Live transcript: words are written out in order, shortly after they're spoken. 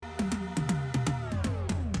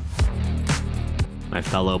My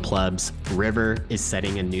fellow plebs, River is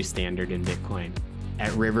setting a new standard in Bitcoin.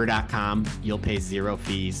 At river.com, you'll pay zero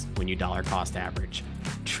fees when you dollar cost average.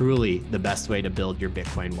 Truly the best way to build your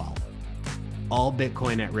Bitcoin wealth. All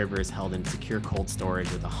Bitcoin at River is held in secure cold storage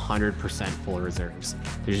with 100% full reserves.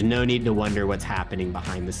 There's no need to wonder what's happening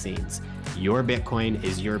behind the scenes. Your Bitcoin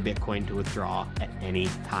is your Bitcoin to withdraw at any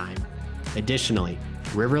time. Additionally,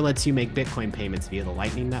 River lets you make Bitcoin payments via the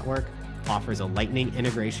Lightning Network, offers a Lightning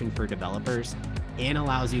integration for developers, and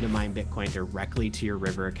allows you to mine Bitcoin directly to your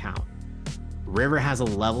River account. River has a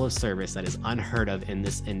level of service that is unheard of in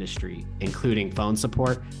this industry, including phone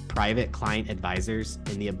support, private client advisors,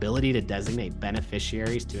 and the ability to designate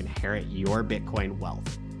beneficiaries to inherit your Bitcoin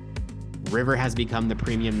wealth. River has become the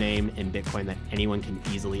premium name in Bitcoin that anyone can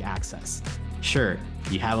easily access. Sure,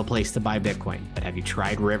 you have a place to buy Bitcoin, but have you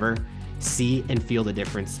tried River? See and feel the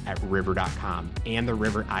difference at river.com and the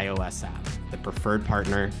River iOS app, the preferred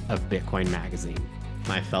partner of Bitcoin Magazine.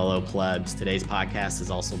 My fellow plebs, today's podcast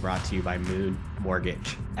is also brought to you by Moon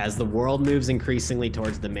Mortgage. As the world moves increasingly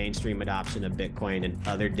towards the mainstream adoption of Bitcoin and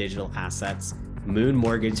other digital assets, Moon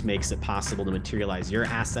Mortgage makes it possible to materialize your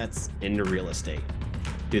assets into real estate.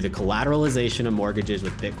 Through the collateralization of mortgages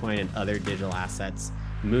with Bitcoin and other digital assets,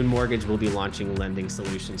 Moon Mortgage will be launching lending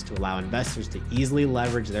solutions to allow investors to easily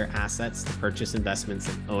leverage their assets to purchase investments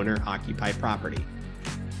in owner-occupied property.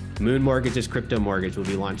 Moon Mortgage's crypto mortgage will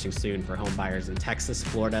be launching soon for home buyers in Texas,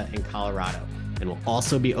 Florida, and Colorado, and will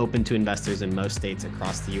also be open to investors in most states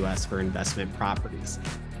across the U.S. for investment properties.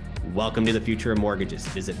 Welcome to the future of mortgages.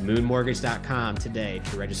 Visit moonmortgage.com today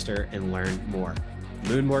to register and learn more.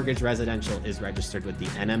 Moon Mortgage Residential is registered with the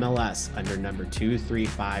NMLS under number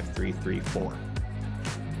 235334.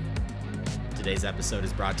 Today's episode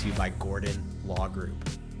is brought to you by Gordon Law Group.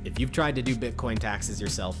 If you've tried to do Bitcoin taxes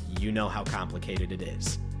yourself, you know how complicated it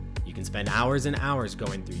is. You can spend hours and hours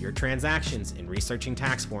going through your transactions and researching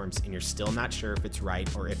tax forms, and you're still not sure if it's right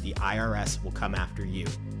or if the IRS will come after you.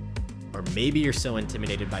 Or maybe you're so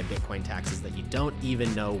intimidated by Bitcoin taxes that you don't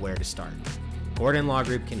even know where to start. Gordon Law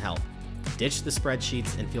Group can help. Ditch the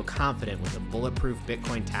spreadsheets and feel confident with a bulletproof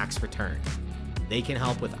Bitcoin tax return. They can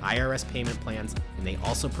help with IRS payment plans, and they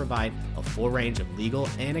also provide a full range of legal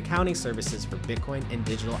and accounting services for Bitcoin and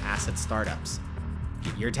digital asset startups.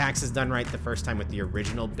 Get your taxes done right the first time with the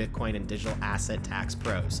original Bitcoin and digital asset tax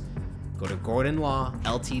pros. Go to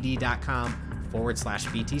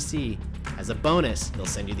gordonlawltd.com/BTC. As a bonus, they'll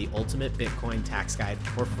send you the ultimate Bitcoin tax guide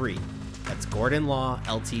for free. That's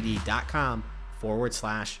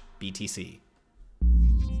gordonlawltd.com/BTC.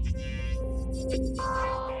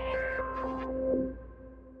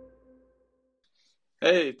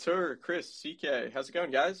 Hey, Tuur, Chris, CK, how's it going,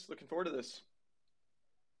 guys? Looking forward to this.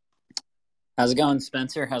 How's it going,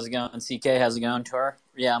 Spencer? How's it going, CK? How's it going, Tuur?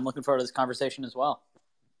 Yeah, I'm looking forward to this conversation as well.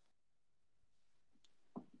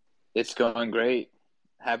 It's going great.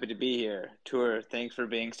 Happy to be here. Tuur, thanks for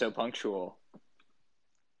being so punctual.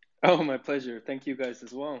 Oh, my pleasure. Thank you guys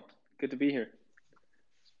as well. Good to be here.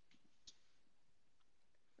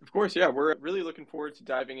 Of course, yeah, we're really looking forward to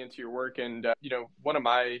diving into your work. And, one of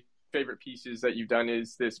my favorite pieces that you've done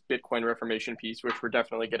is this Bitcoin Reformation piece, which we're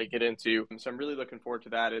definitely going to get into. So I'm really looking forward to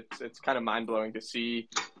that. It's kind of mind-blowing to see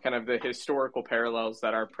kind of the historical parallels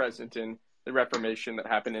that are present in the Reformation that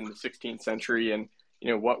happened in the 16th century and,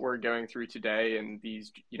 what we're going through today and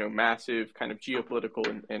these, massive kind of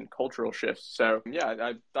geopolitical and cultural shifts. So, yeah,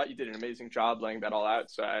 I thought you did an amazing job laying that all out.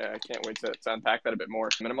 So I can't wait to unpack that a bit more.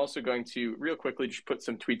 And I'm also going to real quickly just put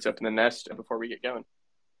some tweets up in the nest before we get going.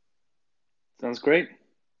 Sounds great.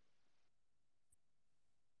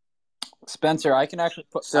 Spencer, I can actually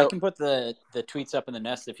put the tweets up in the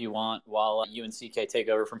nest if you want while you and CK take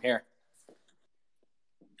over from here.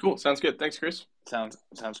 Cool. Sounds good. Thanks, Chris. Sounds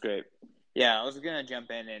great. Yeah, I was going to jump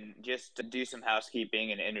in and just do some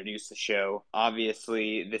housekeeping and introduce the show.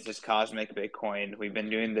 Obviously, this is Cosmic Bitcoin. We've been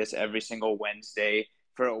doing this every single Wednesday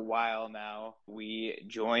for a while now. We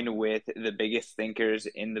join with the biggest thinkers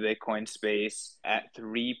in the Bitcoin space at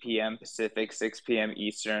 3 p.m. Pacific, 6 p.m.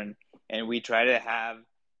 Eastern, and we try to have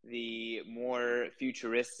the more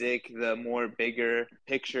futuristic, the more bigger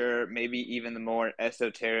picture, maybe even the more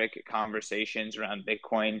esoteric conversations around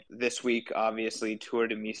Bitcoin. This week, obviously, Tuur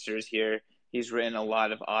Demeester is here. He's written a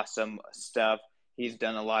lot of awesome stuff. He's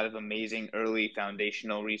done a lot of amazing early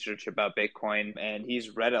foundational research about Bitcoin, and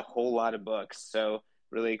he's read a whole lot of books. So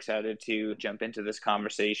really excited to jump into this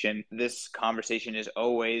conversation. This conversation, as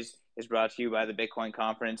always, is brought to you by the Bitcoin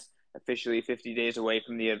Conference, officially 50 days away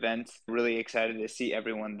from the event. Really excited to see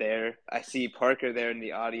everyone there. I see Parker there in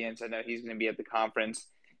the audience. I know he's going to be at the conference.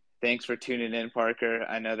 Thanks for tuning in, Parker.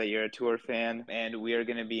 I know that you're a Tuur fan, and we are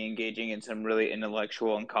going to be engaging in some really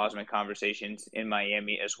intellectual and cosmic conversations in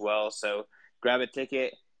Miami as well. So grab a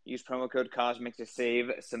ticket, use promo code COSMIC to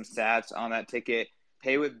save some sats on that ticket.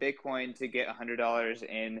 Pay with Bitcoin to get $100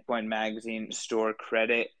 in Bitcoin Magazine store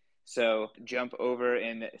credit. So jump over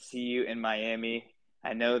and see you in Miami.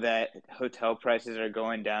 I know that hotel prices are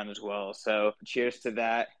going down as well. So cheers to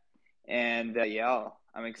that. And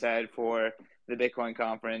I'm excited for the Bitcoin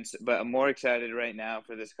conference, but I'm more excited right now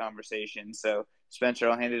for this conversation. So Spencer,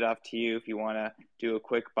 I'll hand it off to you if you want to do a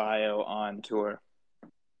quick bio on Tuur.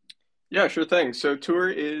 Yeah, sure thing. So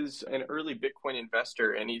Tuur is an early Bitcoin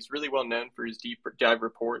investor, and he's really well known for his deep dive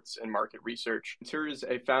reports and market research. Tuur is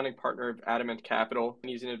a founding partner of Adamant Capital, and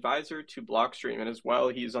he's an advisor to Blockstream, and as well,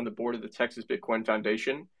 he's on the board of the Texas Bitcoin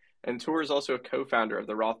Foundation. And Tuur is also a co-founder of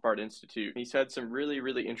the Rothbard Institute. He's had some really,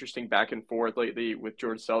 really interesting back and forth lately with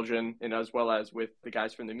George Selgin, and as well as with the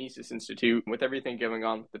guys from the Mises Institute. With everything going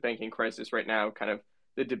on with the banking crisis right now, kind of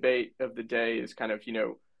the debate of the day is kind of,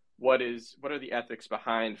 what are the ethics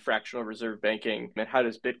behind fractional reserve banking, and how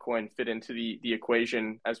does Bitcoin fit into the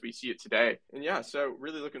equation as we see it today? And yeah, so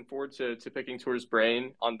really looking forward to picking Tuur's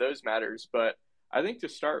brain on those matters. But I think to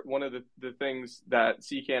start, one of the things that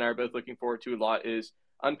CK and I are both looking forward to a lot is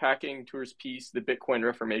unpacking Tuur's piece, The Bitcoin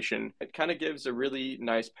Reformation. It kind of gives a really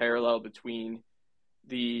nice parallel between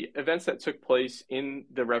the events that took place in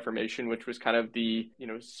the Reformation, which was kind of the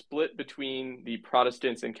split between the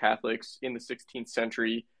Protestants and Catholics in the 16th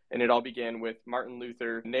century. And it all began with Martin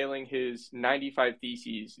Luther nailing his 95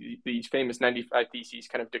 Theses, these famous 95 Theses,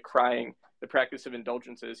 kind of decrying the practice of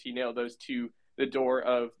indulgences. He nailed those to the door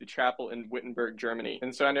of the chapel in Wittenberg, Germany.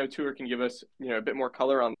 And so I know Tuur can give us, a bit more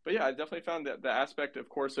color on. But yeah, I definitely found that the aspect, of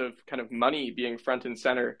course, of kind of money being front and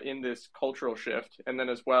center in this cultural shift, and then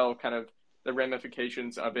as well, kind of the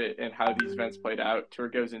ramifications of it and how these events played out.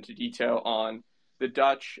 Tuur goes into detail on the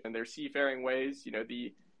Dutch and their seafaring ways,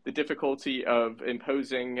 the difficulty of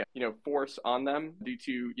imposing, force on them due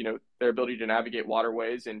to, their ability to navigate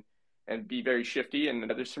waterways and be very shifty. And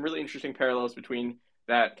there's some really interesting parallels between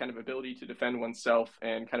that kind of ability to defend oneself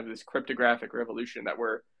and kind of this cryptographic revolution that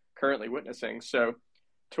we're currently witnessing. So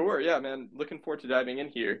Tuur, yeah, man, looking forward to diving in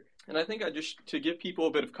here. And I think to give people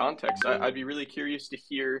a bit of context, I'd be really curious to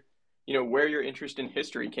hear, where your interest in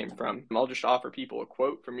history came from. I'll just offer people a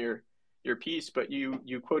quote from your piece, but you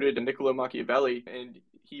quoted Niccolo Machiavelli, and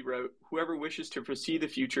he wrote, "Whoever wishes to foresee the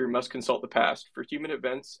future must consult the past, for human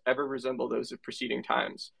events ever resemble those of preceding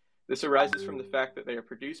times. This arises from the fact that they are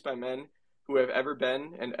produced by men who have ever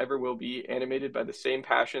been and ever will be animated by the same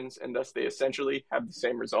passions, and thus they essentially have the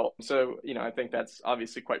same result." So, I think that's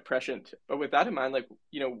obviously quite prescient. But with that in mind,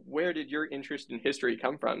 where did your interest in history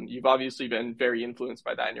come from? You've obviously been very influenced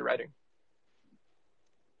by that in your writing.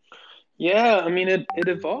 Yeah, I mean, it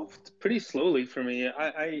evolved pretty slowly for me.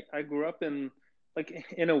 I grew up in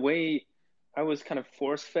a way, I was kind of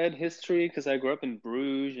force-fed history because I grew up in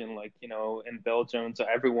Bruges and in Belgium. So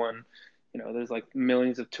everyone, there's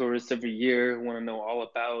millions of tourists every year who want to know all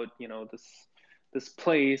about, this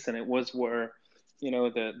place. And it was where,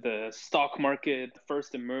 the stock market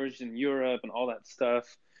first emerged in Europe and all that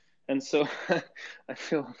stuff. And so I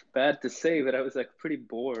feel bad to say, but I was pretty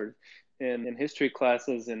bored in history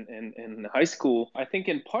classes in high school. I think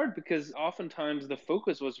in part because oftentimes the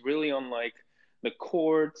focus was really on the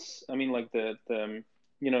courts. I mean, the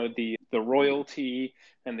royalty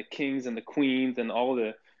and the kings and the queens and all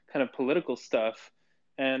the kind of political stuff.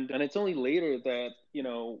 And it's only later that,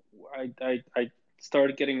 I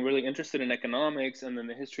started getting really interested in economics and then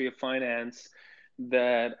the history of finance,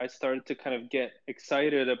 that I started to kind of get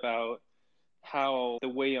excited about how the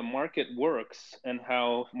way a market works and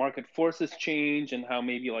how market forces change and how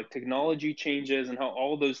maybe technology changes and how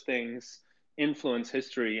all those things influence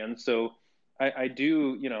history. And so I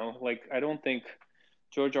do, I don't think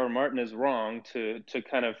George R. R. Martin is wrong to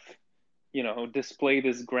kind of, display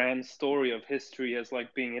this grand story of history as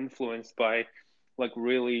being influenced by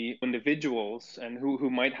really individuals and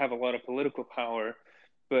who might have a lot of political power.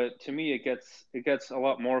 But to me, it gets a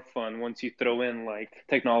lot more fun once you throw in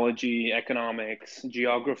technology, economics,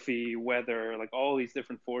 geography, weather, all these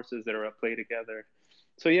different forces that are at play together.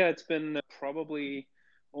 So yeah, it's been probably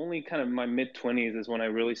only kind of my mid-20s is when I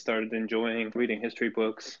really started enjoying reading history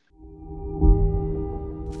books.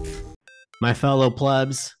 My fellow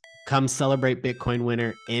plebs, come celebrate Bitcoin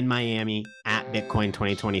Winter in Miami at Bitcoin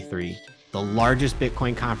 2023. The largest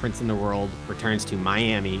Bitcoin conference in the world returns to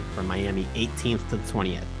Miami from Miami 18th to the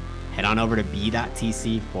 20th. Head on over to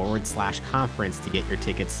b.tc/conference to get your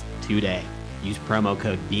tickets today. Use promo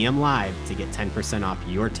code BMLive to get 10% off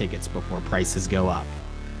your tickets before prices go up.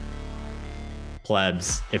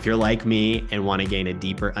 Plebs, if you're like me and want to gain a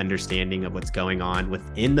deeper understanding of what's going on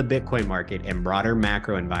within the Bitcoin market and broader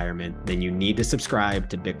macro environment, then you need to subscribe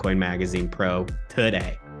to Bitcoin Magazine Pro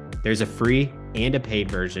today. There's a free and a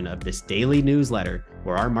paid version of this daily newsletter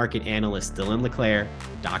where our market analysts Dylan LeClaire,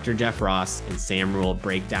 Dr. Jeff Ross, and Sam Rule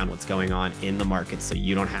break down what's going on in the market so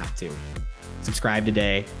you don't have to. Subscribe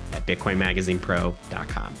today at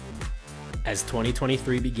bitcoinmagazinepro.com. As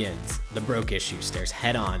 2023 begins, the Broke Issue stares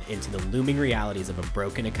head-on into the looming realities of a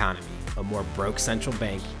broken economy, a more broke central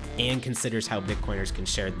bank, and considers how Bitcoiners can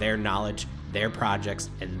share their knowledge, their projects,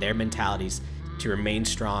 and their mentalities to remain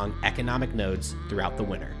strong economic nodes throughout the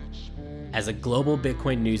winter. As a global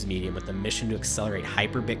Bitcoin news medium with a mission to accelerate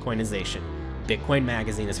hyper-Bitcoinization, Bitcoin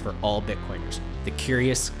Magazine is for all Bitcoiners, the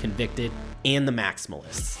curious, convicted, and the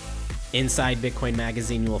maximalists. Inside Bitcoin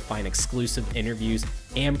Magazine, you will find exclusive interviews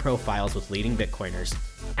and profiles with leading Bitcoiners,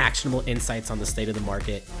 actionable insights on the state of the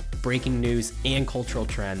market, breaking news and cultural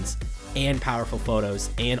trends, and powerful photos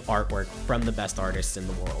and artwork from the best artists in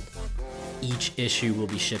the world. Each issue will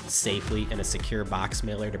be shipped safely in a secure box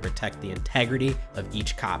mailer to protect the integrity of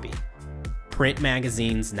each copy. Print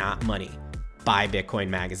magazines, not money. Buy Bitcoin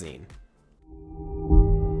Magazine.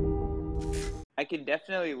 I can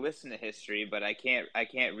definitely listen to history, but I can't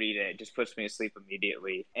read it. It just puts me to sleep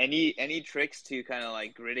immediately. Any tricks to kind of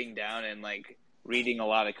like gritting down and like reading a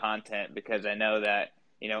lot of content, because I know that,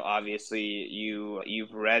 you know, obviously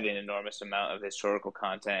you've read an enormous amount of historical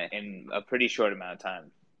content in a pretty short amount of time.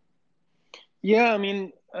 Yeah, I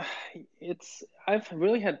mean, I've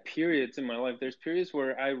really had periods in my life. There's periods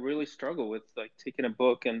where I really struggle with like taking a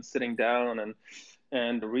book and sitting down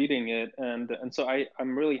and reading it, and so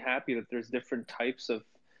I'm really happy that there's different types of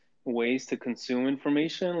ways to consume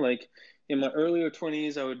information. Like in my earlier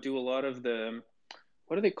 20s, I would do a lot of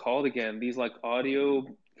what are they called again? These like audio,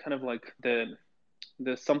 kind of like the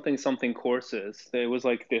something courses. It was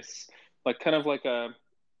like this, like kind of like a,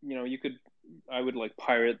 you know, I would like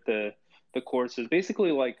pirate the courses,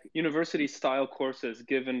 basically like university style courses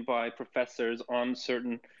given by professors on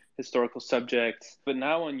certain historical subjects. But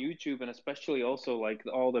now on YouTube, and especially also like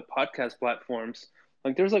all the podcast platforms,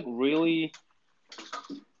 like there's like really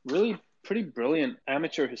pretty brilliant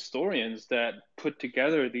amateur historians that put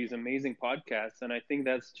together these amazing podcasts. And I think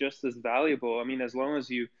that's just as valuable. I mean, as long as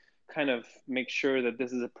you kind of make sure that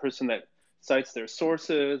this is a person that cites their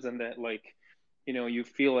sources, and that, like, you know, you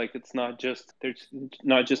feel like they're not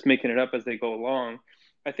just making it up as they go along.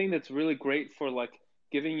 I think that's really great for like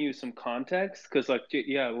giving you some context, because like,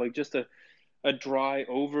 yeah, like just a dry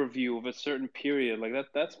overview of a certain period, like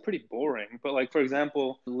that's pretty boring. But like, for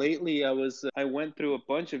example, lately I went through a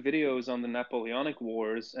bunch of videos on the Napoleonic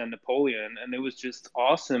Wars and Napoleon, and it was just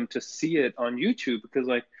awesome to see it on YouTube, because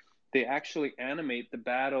like they actually animate the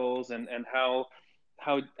battles and how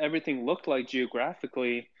everything looked like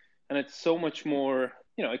geographically. And it's so much more,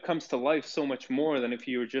 you know, it comes to life so much more than if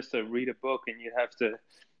you were just to read a book and you have to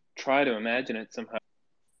try to imagine it somehow.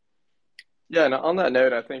 Yeah, and on that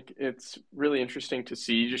note, I think it's really interesting to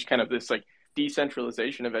see just kind of this like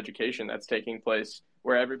decentralization of education that's taking place,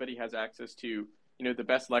 where everybody has access to, you know, the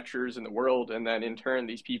best lecturers in the world, and then in turn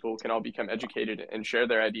these people can all become educated and share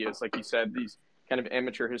their ideas. Like you said, these kind of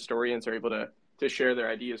amateur historians are able to share their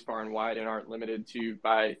ideas far and wide and aren't limited to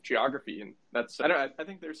by geography. And that's, I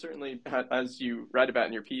think there's certainly, as you write about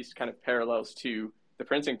in your piece, kind of parallels to the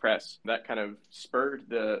printing press that kind of spurred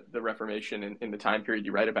the Reformation in the time period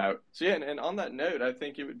you write about. So yeah, and on that note, I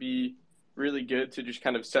think it would be really good to just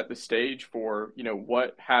kind of set the stage for, you know,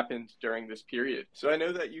 what happened during this period. So I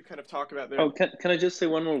know that you kind of talk about there. Oh, can I just say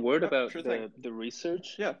one more word about sure the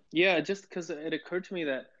research? Yeah, just because it occurred to me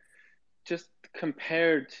that just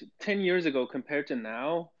compared 10 years ago compared to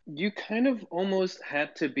now, you kind of almost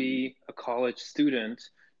had to be a college student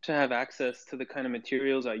to have access to the kind of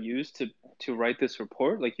materials I used to write this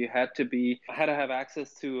report. Like I had to have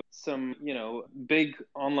access to some, you know, big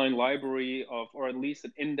online library or at least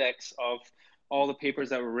an index of all the papers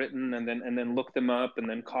that were written, and then look them up and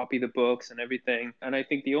then copy the books and everything. And I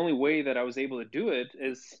think the only way that I was able to do it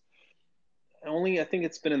is I think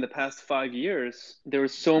it's been in the past 5 years, there are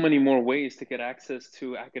so many more ways to get access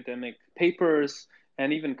to academic papers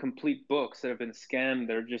and even complete books that have been scanned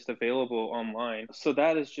that are just available online. So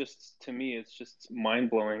that is just, to me, it's just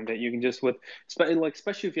mind blowing that you can just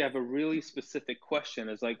especially if you have a really specific question,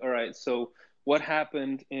 it's like, all right, so what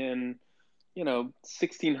happened in, you know,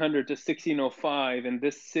 1600 to 1605 in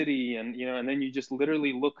this city, and, you know, and then you just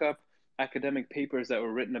literally look up academic papers that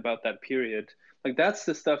were written about that period. Like that's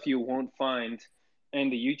the stuff you won't find in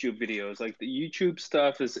the YouTube videos. Like the YouTube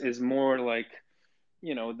stuff is more like,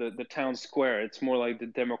 you know, the town square. It's more like the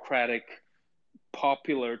democratic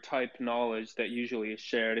popular type knowledge that usually is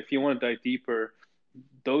shared. If you want to dive deeper,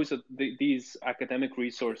 these academic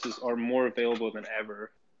resources are more available than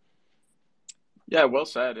ever. Yeah, well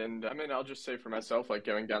said. And I mean, I'll just say for myself, like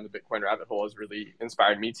going down the Bitcoin rabbit hole has really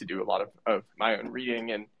inspired me to do a lot of my own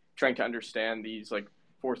reading and trying to understand these like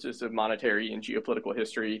forces of monetary and geopolitical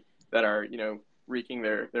history that are, wreaking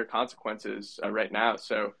their consequences right now.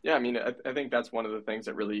 So yeah, I mean, I think that's one of the things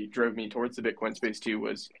that really drove me towards the Bitcoin space too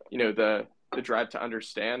was, the drive to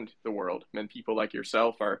understand the world. And people like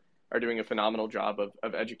yourself are doing a phenomenal job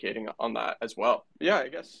of educating on that as well. Yeah, I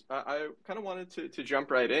guess I kind of wanted to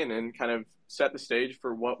jump right in and kind of set the stage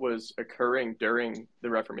for what was occurring during the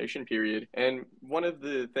Reformation period. And one of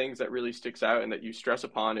the things that really sticks out and that you stress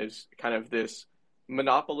upon is kind of this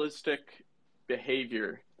monopolistic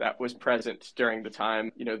behavior that was present during the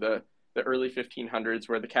time, the early 1500s,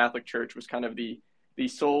 where the Catholic Church was kind of the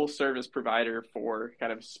sole service provider for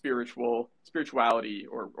kind of spirituality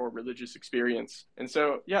or religious experience. And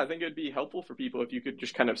so, yeah, I think it'd be helpful for people if you could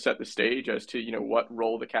just kind of set the stage as to, what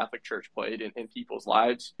role the Catholic Church played in people's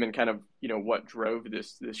lives and kind of, what drove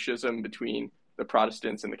this schism between the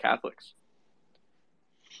Protestants and the Catholics.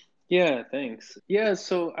 Yeah, thanks. Yeah,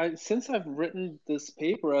 so since I've written this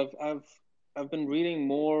paper, I've been reading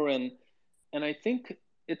more, and I think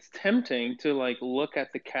it's tempting to like look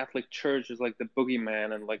at the Catholic Church as like the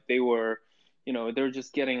boogeyman, and like they're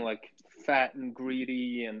just getting like fat and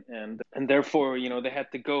greedy, and therefore they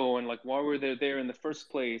had to go, and like why were they there in the first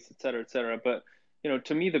place, et cetera, et cetera. But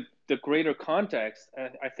to me, the greater context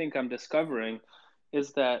I think I'm discovering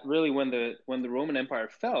is that really when the Roman Empire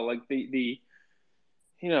fell, like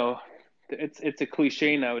it's a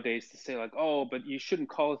cliche nowadays to say like, oh, but you shouldn't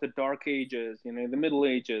call it the Dark Ages, the Middle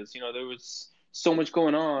Ages. There was so much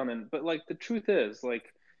going on, but like the truth is, like,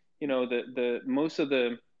 the most of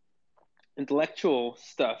the intellectual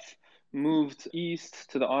stuff moved east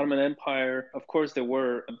to the Ottoman Empire. Of course, there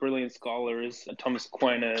were brilliant scholars, Thomas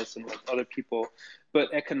Aquinas and like other people,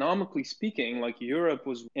 but economically speaking, like Europe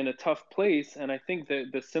was in a tough place. And I think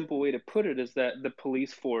that the simple way to put it is that the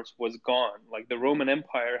police force was gone. Like the Roman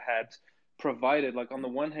Empire had provided, like on the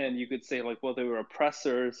one hand you could say like, well, they were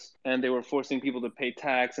oppressors and they were forcing people to pay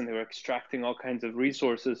tax and they were extracting all kinds of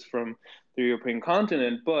resources from the European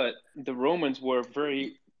continent, but the Romans were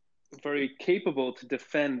very capable to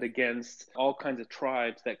defend against all kinds of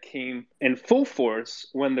tribes that came in full force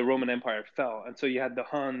when the Roman Empire fell. And so you had the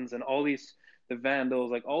Huns and the Vandals,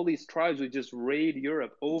 like all these tribes would just raid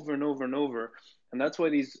Europe over and over and over. And that's why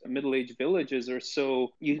these middle-aged villages are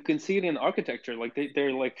so, you can see it in architecture, like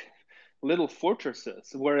they're like little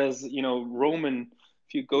fortresses. Whereas, Roman,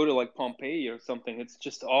 if you go to like Pompeii or something, it's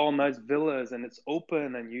just all nice villas and it's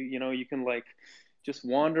open, and you can like just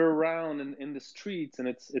wander around in the streets, and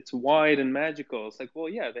it's wide and magical. It's like, well,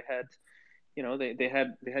 yeah, they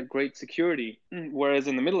had, they had great security. Whereas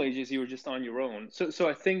in the Middle Ages, you were just on your own. So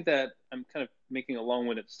I think that I'm kind of making a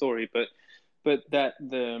long-winded story, but that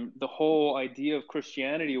the whole idea of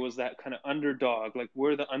Christianity was that kind of underdog, like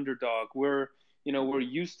we're the underdog. We're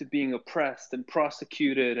used to being oppressed and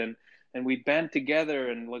prosecuted, and we band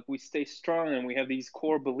together, and like we stay strong, and we have these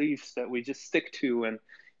core beliefs that we just stick to, and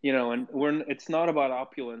it's not about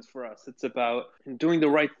opulence for us. It's about doing the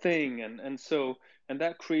right thing. And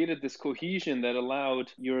that created this cohesion that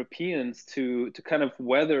allowed Europeans to kind of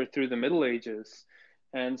weather through the Middle Ages.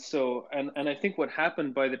 And so, and I think what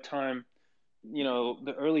happened by the time,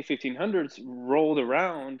 the early 1500s rolled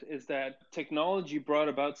around is that technology brought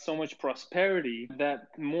about so much prosperity that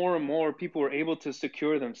more and more people were able to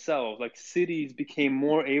secure themselves. Like cities became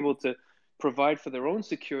more able to provide for their own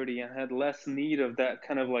security and had less need of that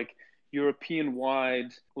kind of like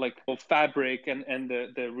European-wide like fabric and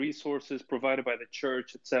the resources provided by the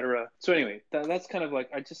church, etc. So anyway, that's kind of like,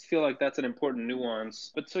 I just feel like that's an important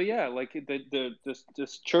nuance. But so yeah, like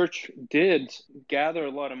this church did gather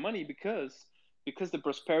a lot of money because the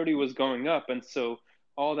prosperity was going up, and so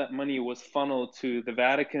all that money was funneled to the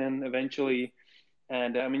Vatican eventually.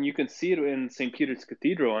 And I mean, you can see it in St. Peter's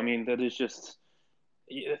Cathedral. I mean, that is just,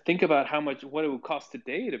 think about what it would cost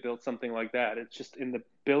today to build something like that. It's just in the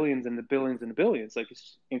billions and the billions and the billions. Like,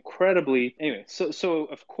 it's incredibly, anyway. So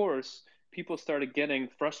of course people started getting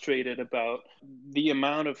frustrated about the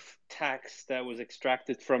amount of tax that was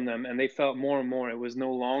extracted from them, and they felt more and more it was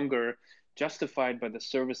no longer justified by the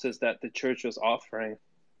services that the church was offering.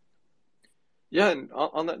 Yeah, and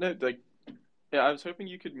on that note, like, yeah, I was hoping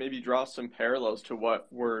you could maybe draw some parallels to what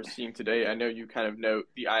we're seeing today. I know you kind of note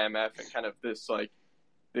the IMF and kind of this like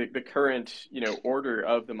the current, order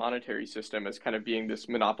of the monetary system as kind of being this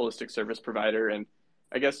monopolistic service provider. And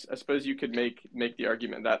I suppose you could make the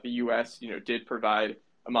argument that the U.S., did provide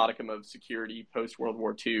a modicum of security post World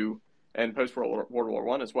War II and post World War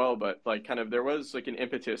I as well. But like kind of there was like an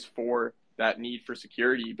impetus for that need for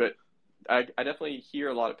security. But I definitely hear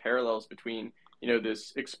a lot of parallels between, you know,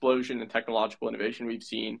 this explosion in technological innovation we've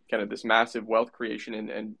seen, kind of this massive wealth creation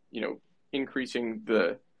and you know, increasing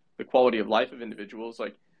the quality of life of individuals.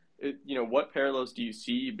 Like, you know, what parallels do you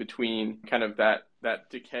see between kind of that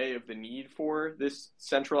decay of the need for this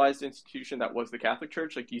centralized institution that was the Catholic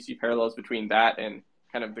Church? Like, do you see parallels between that and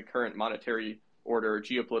kind of the current monetary order,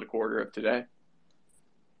 geopolitical order of today?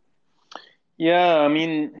 Yeah, I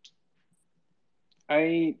mean,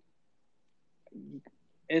 I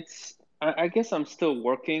guess I'm still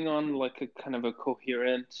working on like a kind of a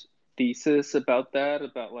coherent thesis about that,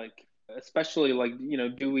 about like, especially like, you know,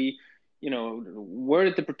 do we, you know, where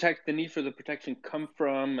did the need for the protection come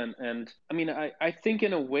from? And I mean, I think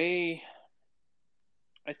in a way,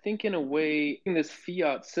 this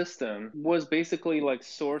fiat system was basically like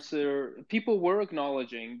sorcerer. People were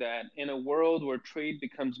acknowledging that in a world where trade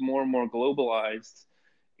becomes more and more globalized,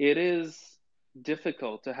 it is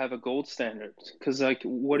difficult to have a gold standard, because like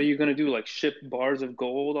what are you going to do, like ship bars of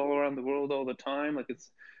gold all around the world all the time? Like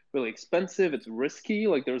it's really expensive, it's risky.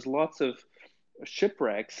 Like there's lots of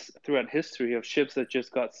shipwrecks throughout history of ships that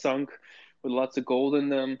just got sunk with lots of gold in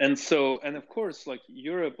them. And so, and of course, like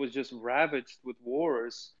Europe was just ravaged with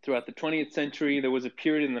wars throughout the 20th century. There was a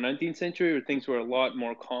period in the 19th century where things were a lot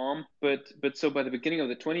more calm. But so by the beginning of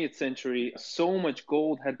the 20th century, so much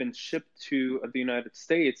gold had been shipped to the United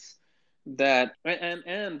States that,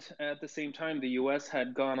 and at the same time, the US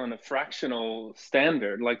had gone on a fractional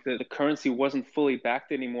standard. Like the currency wasn't fully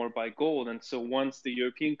backed anymore by gold. And so once the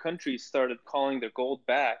European countries started calling their gold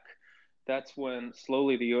back, that's when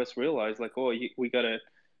slowly the US realized, like, oh, we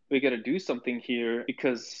gotta do something here,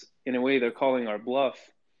 because in a way they're calling our bluff.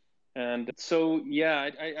 And so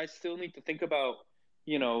yeah, I still need to think about,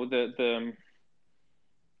 you know, the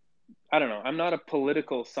I don't know. I'm not a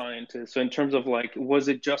political scientist. So in terms of like, was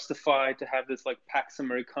it justified to have this like Pax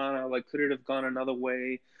Americana? Like, could it have gone another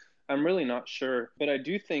way? I'm really not sure. But I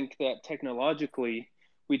do think that technologically,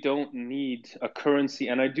 we don't need a currency.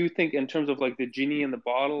 And I do think in terms of like the genie in the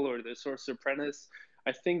bottle or the sorcerer's apprentice,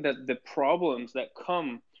 I think that the problems that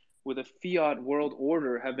come with a fiat world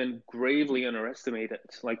order have been gravely underestimated.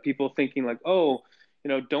 Like people thinking like, oh, you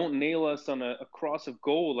know, don't nail us on a cross of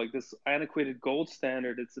gold, like this antiquated gold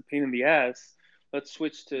standard. It's a pain in the ass. Let's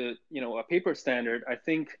switch to, you know, a paper standard. I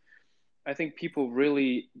think people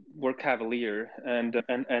really were cavalier and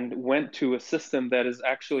went to a system that is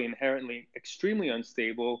actually inherently extremely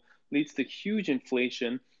unstable, leads to huge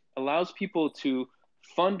inflation, allows people to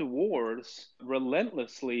fund wars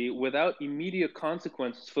relentlessly without immediate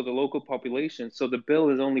consequences for the local population. So the bill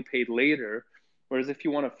is only paid later. Whereas if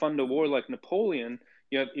you want to fund a war like Napoleon,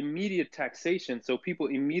 you have immediate taxation. So people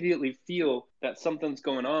immediately feel that something's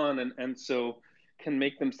going on, and so can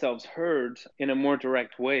make themselves heard in a more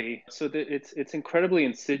direct way. So that it's incredibly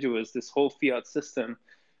insidious, this whole fiat system.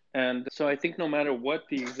 And so I think no matter what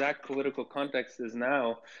the exact political context is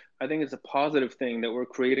now, I think it's a positive thing that we're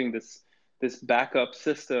creating this backup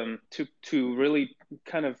system to really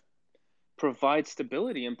kind of provide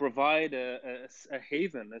stability and provide a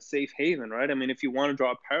haven, a safe haven, right? I mean, if you want to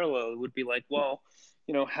draw a parallel, it would be like, well,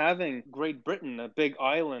 you know, having Great Britain, a big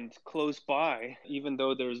island close by, even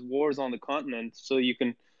though there's wars on the continent, so you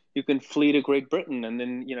can flee to Great Britain, and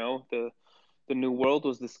then, you know, the new world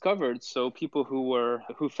was discovered, so people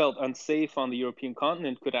who felt unsafe on the European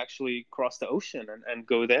continent could actually cross the ocean and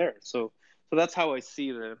go there. So that's how I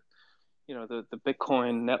see the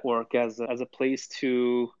Bitcoin network as a place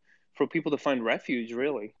for people to find refuge,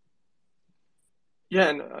 really. Yeah,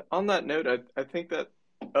 and on that note, I think that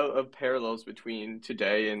of parallels between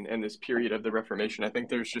today and this period of the Reformation, I think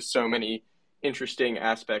there's just so many interesting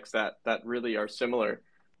aspects that really are similar.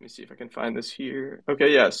 Let me see if I can find this here.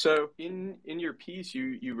 Okay, yeah. So in your piece,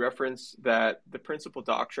 you reference that the principal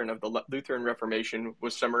doctrine of the Lutheran Reformation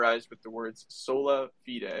was summarized with the words sola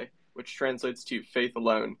fide, which translates to faith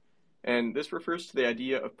alone. And this refers to the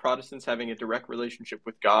idea of Protestants having a direct relationship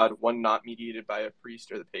with God, one not mediated by a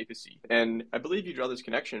priest or the papacy. And I believe you draw this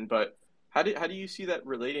connection, but how do you see that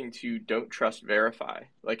relating to don't trust, verify?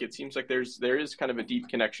 Like it seems like there is kind of a deep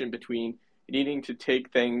connection between needing to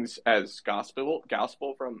take things as gospel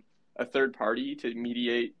from a third party to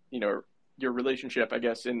mediate, you know, your relationship, I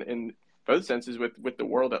guess, in both senses with the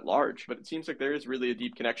world at large. But it seems like there is really a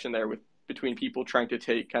deep connection there between people trying to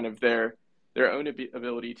take kind of their own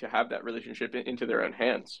ability to have that relationship into their own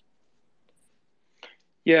hands.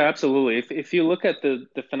 Yeah, absolutely. If you look at the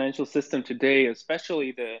financial system today,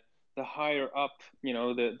 especially the the higher up,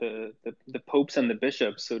 the popes and the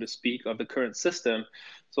bishops, so to speak, of the current system.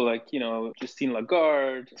 So like, Justine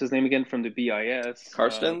Lagarde, what's his name again from the BIS,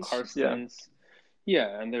 Carstens. Yeah. Carstens.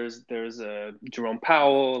 Yeah, and there's Jerome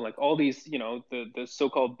Powell, like all these, the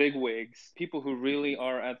so-called bigwigs, people who really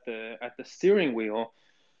are at the steering wheel.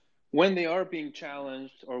 When they are being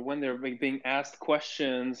challenged, or when they're being asked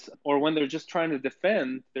questions, or when they're just trying to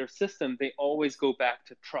defend their system, they always go back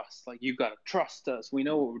to trust. Like, you got to trust us. We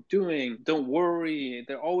know what we're doing. Don't worry.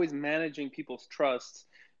 They're always managing people's trust.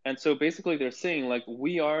 And so basically they're saying, like,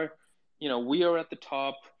 we are at the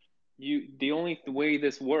top. The only way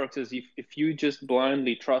this works is if you just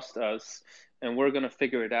blindly trust us, and we're going to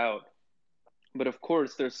figure it out. But of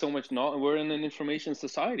course, there's so much knowledge. We're in an information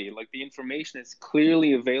society. Like, the information is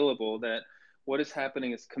clearly available that what is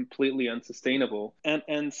happening is completely unsustainable.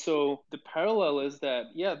 And so the parallel is that,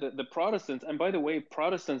 yeah, the Protestants, and by the way,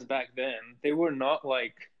 Protestants back then, they were not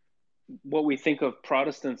like what we think of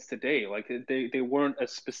Protestants today. Like, they weren't a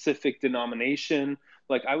specific denomination.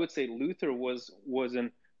 Like, I would say Luther was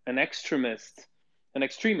an extremist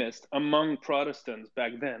among Protestants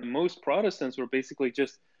back then. Most Protestants were basically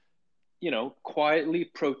just quietly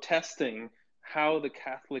protesting how the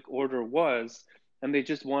Catholic order was, and they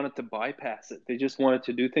just wanted to bypass it. They just wanted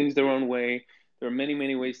to do things their own way. There are many,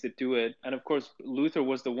 many ways to do it. And of course, Luther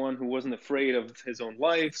was the one who wasn't afraid of his own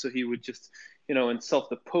life, so he would just,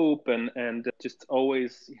 insult the Pope and just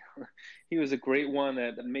always, he was a great one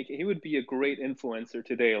he would be a great influencer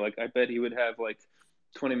today. Like, I bet he would have like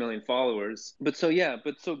 20 million followers. But still,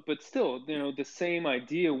 the same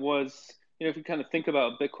idea was, if you kind of think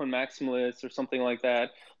about Bitcoin maximalists or something like that,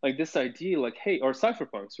 like this idea, like, hey, or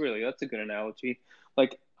cypherpunks, really, that's a good analogy.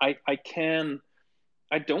 Like, I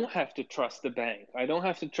don't have to trust the bank. I don't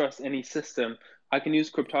have to trust any system. I can use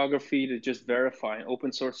cryptography to just verify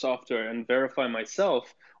open source software and verify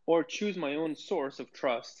myself, or choose my own source of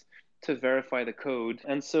trust to verify the code.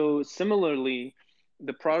 And so similarly,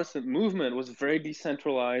 the Protestant movement was very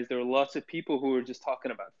decentralized. There were lots of people who were just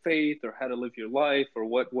talking about faith, or how to live your life, or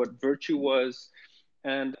what virtue was.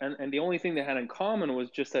 And the only thing they had in common was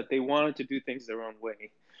just that they wanted to do things their own way.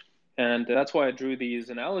 And that's why I drew these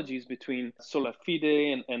analogies between sola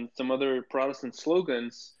fide and some other Protestant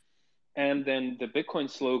slogans, and then the Bitcoin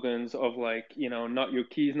slogans of, like, not your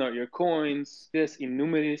keys, not your coins, this in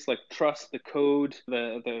numerities, like trust the code,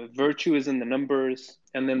 the virtue is in the numbers,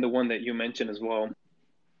 and then the one that you mentioned as well.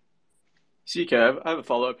 CK, I have a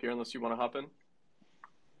follow-up here, unless you want to hop in.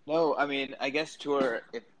 No, I mean, I guess, Tuur,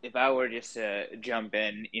 if I were just to jump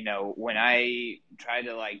in, when I try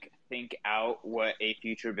to like think out what a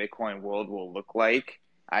future Bitcoin world will look like,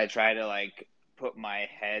 I try to like put my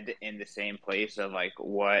head in the same place of like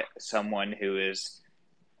what someone who is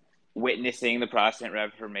witnessing the Protestant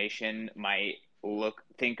Reformation might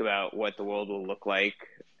think about what the world will look like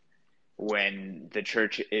when the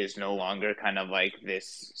church is no longer kind of like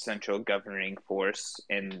this central governing force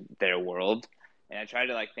in their world. And I try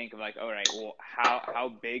to like think of like, all right, well,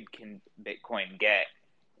 how big can Bitcoin get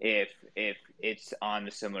if it's on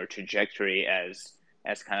a similar trajectory as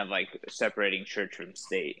kind of like separating church from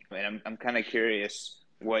state? And I'm kind of curious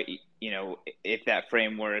what, if that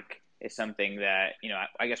framework is something that,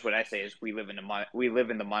 I guess what I say is we live in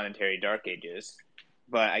the monetary dark ages.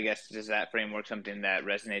 But I guess, is that framework something that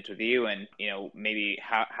resonates with you? And, maybe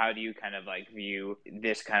how do you kind of like view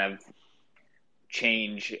this kind of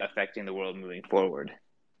change affecting the world moving forward?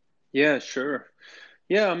 Yeah, sure.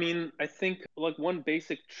 Yeah, I mean, I think like one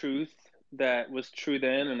basic truth that was true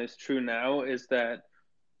then and is true now is that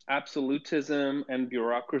absolutism and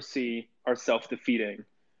bureaucracy are self-defeating.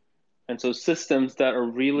 And so systems that are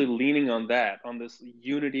really leaning on this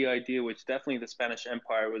unity idea, which definitely the Spanish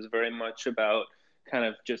Empire was very much about, kind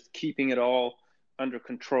of just keeping it all under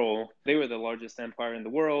control. They were the largest empire in the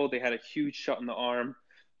world. They had a huge shot in the arm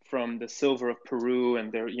from the silver of Peru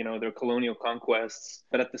and their colonial conquests.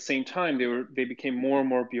 But at the same time, they became more and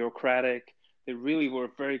more bureaucratic. They really were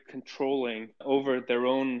very controlling over their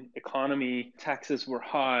own economy. Taxes were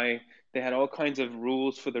high. They had all kinds of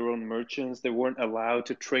rules for their own merchants. They weren't allowed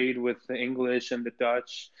to trade with the English and the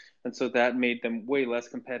Dutch. And so that made them way less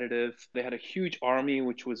competitive. They had a huge army,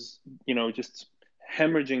 which was, just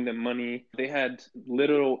hemorrhaging them money. They had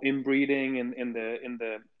literal inbreeding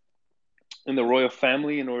in the royal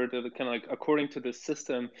family in order to kind of like, according to the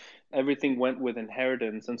system, everything went with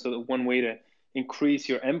inheritance. And so one way to increase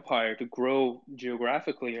your empire, to grow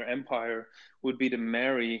geographically your empire, would be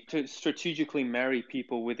to strategically marry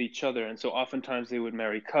people with each other. And so oftentimes they would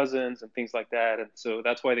marry cousins and things like that. And so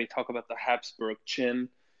that's why they talk about the Habsburg chin,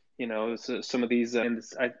 So some of these,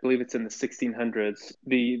 I believe it's in the 1600s,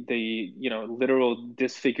 the literal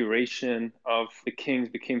disfiguration of the kings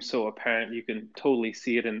became so apparent. You can totally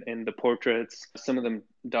see it in the portraits. Some of them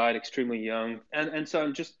died extremely young, and so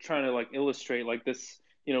I'm just trying to like illustrate like this,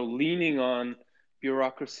 leaning on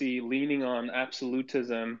bureaucracy, leaning on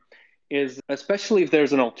absolutism, is, especially if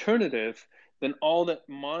there's an alternative, then all that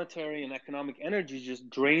monetary and economic energy just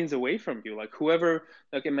drains away from you. Like whoever,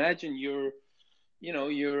 like imagine you're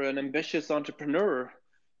an ambitious entrepreneur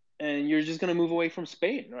and you're just going to move away from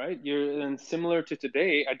Spain, right? And similar to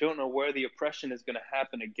today, I don't know where the oppression is going to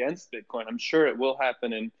happen against Bitcoin. I'm sure it will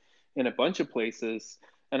happen in a bunch of places.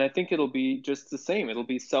 And I think it'll be just the same. It'll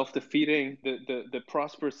be self-defeating. The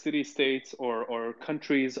prosperous city states or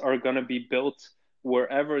countries are going to be built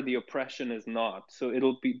wherever the oppression is not. So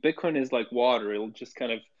Bitcoin is like water. It'll just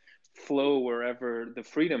kind of flow wherever the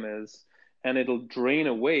freedom is, and it'll drain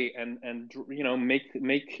away and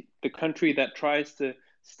make the country that tries to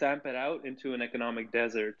stamp it out into an economic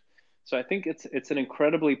desert. So I think it's an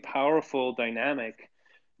incredibly powerful dynamic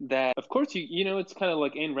that, of course, it's kind of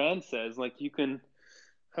like Ayn Rand says, like you can,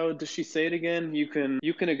 how does she say it again? You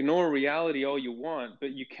can ignore reality all you want,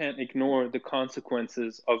 but you can't ignore the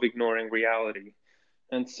consequences of ignoring reality.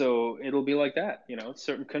 And so it'll be like that,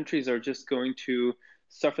 certain countries are just going to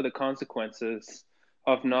suffer the consequences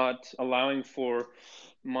of not allowing for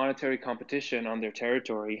monetary competition on their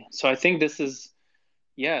territory. So I think this is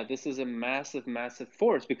a massive, massive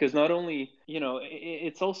force, because not only,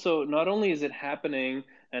 it's also, not only is it happening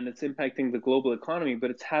and it's impacting the global economy,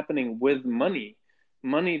 but it's happening with money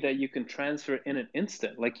that you can transfer in an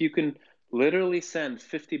instant. Like you can literally send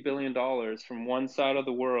 $50 billion from one side of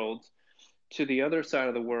the world to the other side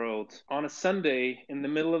of the world on a Sunday in the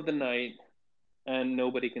middle of the night, and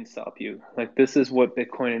nobody can stop you. Like this is what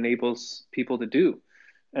Bitcoin enables people to do.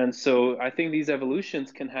 And so I think these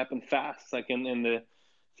evolutions can happen fast. Like in the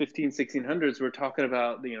 1600s, we're talking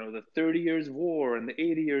about, the 30 years war and the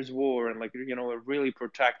 80 years war and like, a really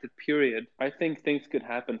protracted period. I think things could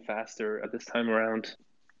happen faster at this time around.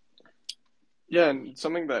 Yeah, and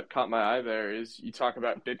something that caught my eye there is you talk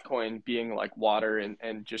about Bitcoin being like water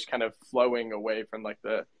and just kind of flowing away from like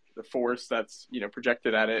the force that's,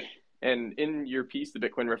 projected at it. And in your piece, The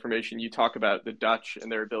Bitcoin Reformation, you talk about the Dutch and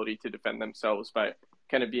their ability to defend themselves by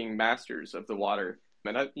kind of being masters of the water.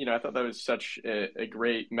 And I thought that was such a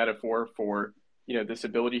great metaphor for, this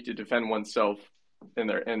ability to defend oneself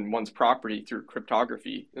and one's property through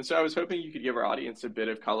cryptography. And so I was hoping you could give our audience a bit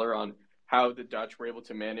of color on how the Dutch were able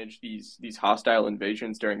to manage these hostile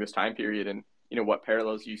invasions during this time period, and what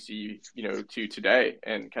parallels you see to today,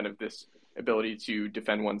 and kind of this ability to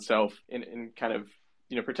defend oneself and kind of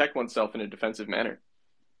protect oneself in a defensive manner.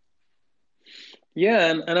 Yeah,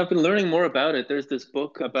 and I've been learning more about it. There's this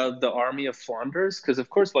book about the Army of Flanders, because of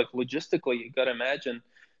course, like logistically, you got to imagine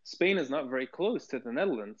Spain is not very close to the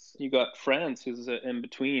Netherlands. You got France, who's in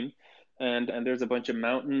between, and there's a bunch of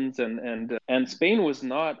mountains, and Spain was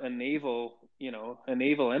not a naval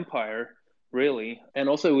empire really, and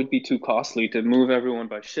also it would be too costly to move everyone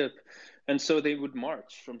by ship, and so they would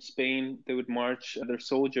march from Spain. They would march their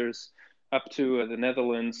soldiers up to the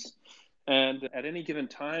Netherlands, and at any given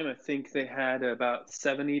time, I think they had about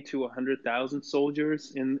 70 to 100,000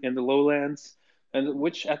 soldiers in the lowlands, and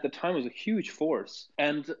which at the time was a huge force.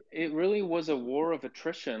 And it really was a war of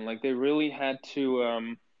attrition. Like they really had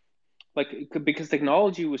to because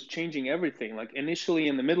technology was changing everything. Like initially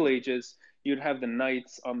in the Middle Ages, you'd have the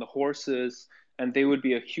knights on the horses, and they would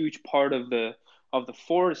be a huge part of the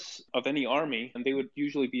force of any army, and they would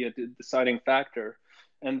usually be a deciding factor.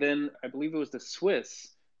 And then I believe it was the Swiss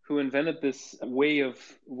who invented this way of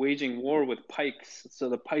waging war with pikes. So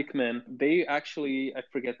the pikemen, they actually, I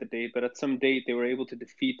forget the date, but at some date they were able to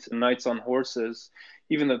defeat knights on horses,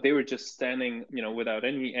 even though they were just standing, without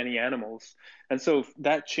any animals. And so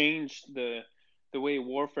that changed the way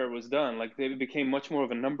warfare was done. Like they became much more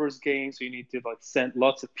of a numbers game. So you need to like send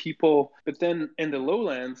lots of people. But then in the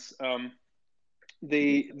lowlands,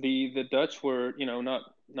 the Dutch were,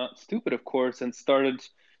 not stupid, of course, and started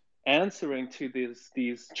answering to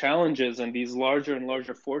these challenges and these larger and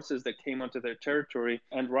larger forces that came onto their territory.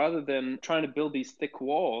 And rather than trying to build these thick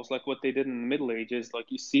walls like what they did in the Middle Ages, like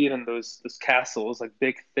you see it in those castles, like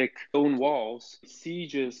big thick stone walls,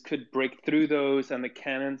 sieges could break through those, and the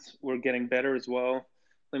cannons were getting better as well.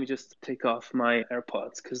 Let me just take off my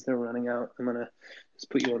AirPods because they're running out. I'm gonna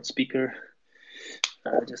just put you on speaker.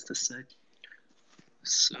 Just a sec.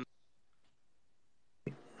 So,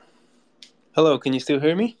 hello, can you still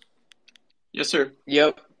hear me? Yes, sir.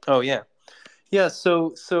 Yep. Oh, yeah. Yeah,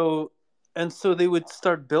 so they would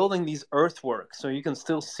start building these earthworks. So you can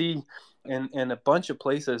still see in a bunch of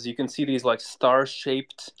places. You can see these like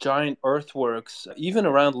star-shaped giant earthworks. Even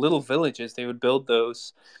around little villages, they would build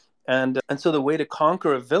those. And so the way to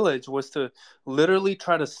conquer a village was to literally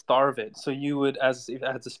try to starve it. So you would, as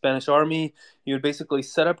the Spanish army, you would basically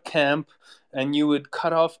set up camp and you would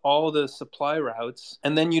cut off all the supply routes.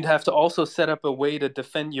 And then you'd have to also set up a way to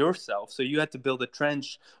defend yourself. So you had to build a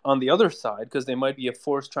trench on the other side because they might be a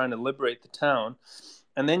force trying to liberate the town.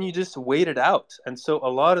 And then you just wait it out. And so a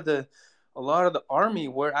lot of the army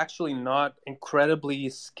were actually not incredibly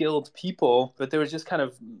skilled people, but they were just kind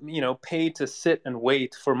of, paid to sit and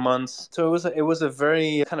wait for months. So it was a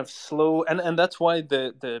very kind of slow, and that's why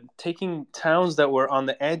the taking towns that were on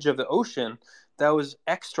the edge of the ocean, that was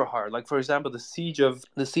extra hard. Like, for example, the siege of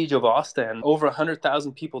Ostend, over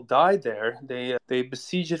 100,000 people died there. They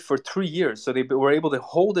besieged it for 3 years, so they were able to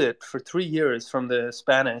hold it for 3 years from the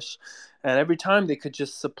Spanish. And every time they could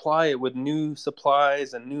just supply it with new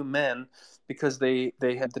supplies and new men, because the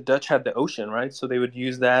Dutch had the ocean, right? So they would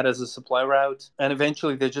use that as a supply route. And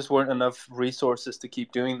eventually there just weren't enough resources to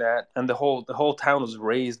keep doing that. And the whole town was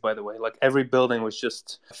razed, by the way. Like, every building was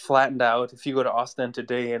just flattened out. If you go to Ostend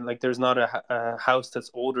today, and like, there's not a house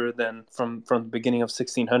that's older than from the beginning of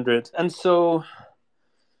 1600. And so,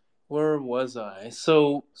 where was I?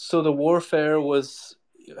 So the warfare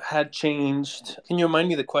had changed. Can you remind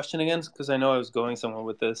me the question again? Because I know I was going somewhere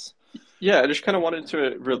with this. Yeah, I just kind of wanted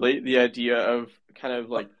to relate the idea of kind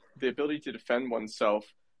of like the ability to defend oneself,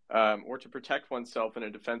 or to protect oneself in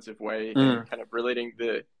a defensive way, and kind of relating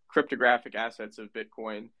the cryptographic assets of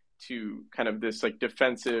Bitcoin to kind of this like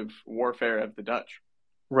defensive warfare of the Dutch.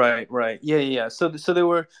 Right. Yeah. So they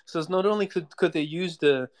were, so not only could they use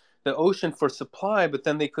the ocean for supply, but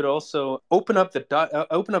then they could also open up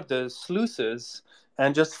the sluices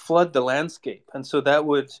and just flood the landscape. And so that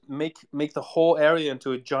would make the whole area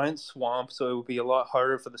into a giant swamp. So it would be a lot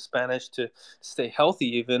harder for the Spanish to stay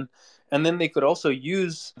healthy even. And then they could also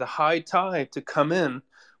use the high tide to come in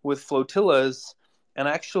with flotillas and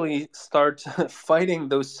actually start fighting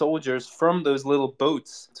those soldiers from those little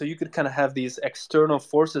boats. So you could kind of have these external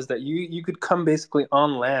forces that you could come basically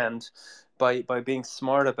on land by being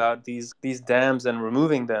smart about these dams and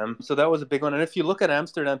removing them. So that was a big one. And if you look at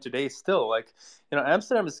Amsterdam today, still, like,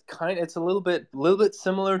 Amsterdam is it's a little bit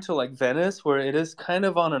similar to like Venice, where it is kind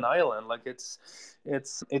of on an island. Like, it's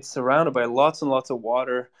surrounded by lots and lots of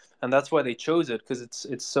water, and that's why they chose it, because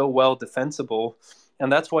it's so well defensible.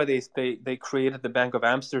 And that's why they created the Bank of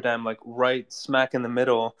Amsterdam, like right smack in the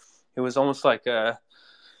middle. It was almost like a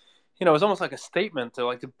statement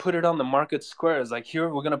to put it on the market squares. Like, here,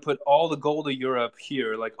 we're going to put all the gold of Europe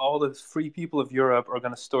here. Like, all the free people of Europe are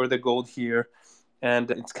going to store their gold here.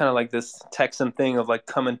 And it's kind of like this Texan thing of like,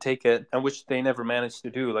 come and take it, and which they never managed to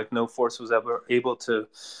do. Like, no force was ever able to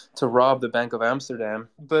rob the Bank of Amsterdam.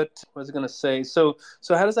 But what was I going to say? So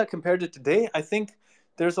how does that compare to today? I think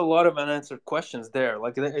there's a lot of unanswered questions there.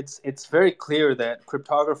 Like, it's very clear that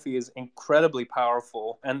cryptography is incredibly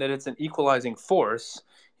powerful, and that it's an equalizing force.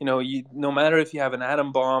 No matter if you have an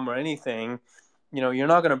atom bomb or anything, you're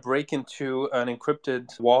not going to break into an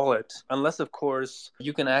encrypted wallet unless, of course,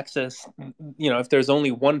 you can access, if there's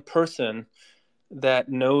only one person that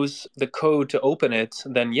knows the code to open it,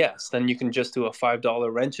 then yes, then you can just do a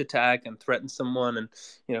 $5 wrench attack and threaten someone, and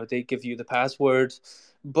they give you the password.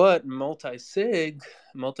 But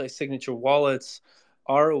multi-signature wallets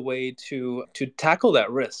are a way to tackle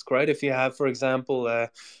that risk, right? If you have, for example, a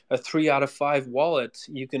 3 out of 5 wallet,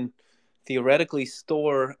 you can theoretically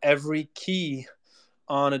store every key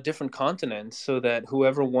on a different continent, so that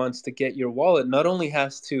whoever wants to get your wallet not only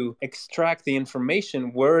has to extract the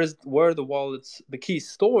information where the key's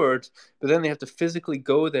stored, but then they have to physically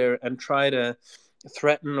go there and try to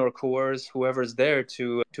threaten or coerce whoever's there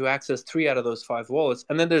to access 3 out of those 5 wallets.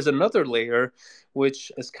 And then there's another layer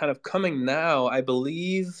which is kind of coming now, I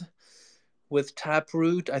believe, with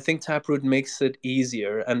Taproot. I think Taproot makes it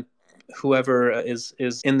easier, and whoever is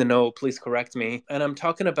in the know, please correct me. And I'm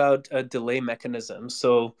talking about a delay mechanism.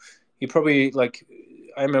 So you probably, like,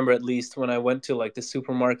 I remember, at least when I went to like the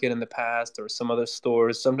supermarket in the past or some other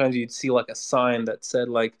stores, sometimes you'd see like a sign that said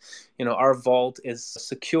like, our vault is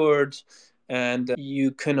secured and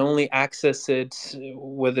you can only access it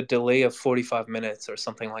with a delay of 45 minutes or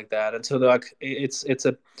something like that. And so like, it's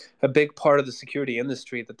a big part of the security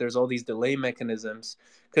industry that there's all these delay mechanisms,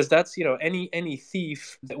 because that's, any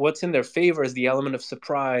thief, what's in their favor is the element of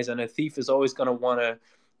surprise, and a thief is always going to want to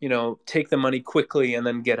take the money quickly and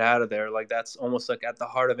then get out of there. Like, that's almost like at the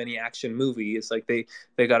heart of any action movie. It's like they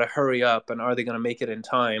got to hurry up, and are they going to make it in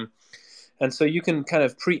time? And so you can kind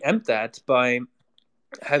of preempt that by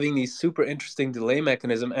having these super interesting delay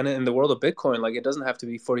mechanism. And in the world of Bitcoin, like, it doesn't have to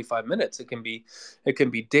be 45 minutes. It can be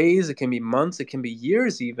days, it can be months, it can be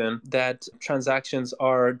years even, that transactions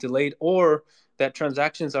are delayed, or that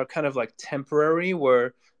transactions are kind of like temporary,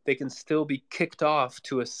 where they can still be kicked off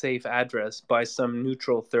to a safe address by some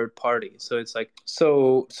neutral third party. So it's like,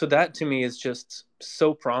 so that to me is just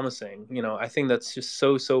so promising. I think that's just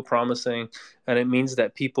so promising. And it means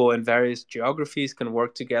that people in various geographies can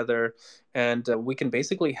work together, and we can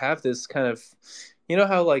basically have this kind of,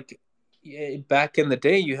 how, like, back in the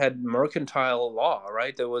day you had mercantile law,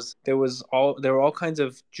 right? There were all kinds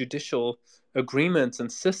of judicial agreements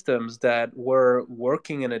and systems that were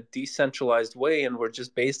working in a decentralized way and were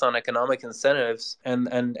just based on economic incentives,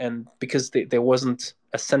 and because there wasn't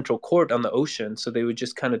a central court on the ocean, so they would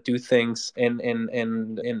just kind of do things in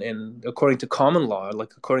according to common law,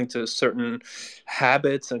 like according to certain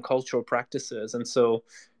habits and cultural practices. And so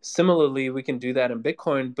similarly, we can do that in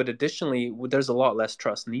Bitcoin, but additionally, there's a lot less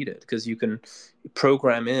trust needed, because you can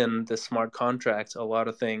program in the smart contracts a lot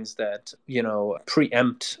of things that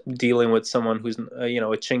preempt dealing with someone who's a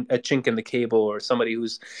chink in the cable, or somebody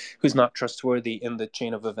who's not trustworthy in the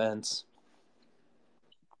chain of events.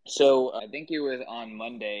 So I think it was on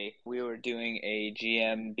Monday, we were doing a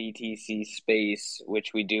GM space,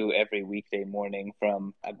 which we do every weekday morning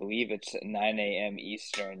from, I believe it's 9 a.m.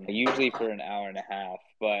 Eastern, usually for an hour and a half.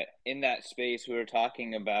 But in that space, we were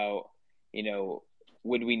talking about,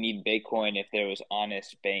 would we need Bitcoin if there was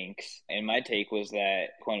honest banks? And my take was that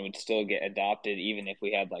Bitcoin would still get adopted even if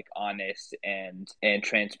we had like honest and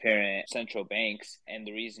transparent central banks. And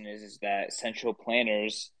the reason is that central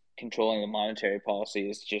planners controlling the monetary policy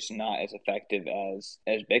is just not as effective as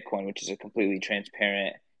Bitcoin, which is a completely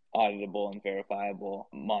transparent, auditable, and verifiable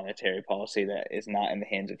monetary policy that is not in the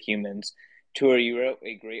hands of humans. Tuur, you wrote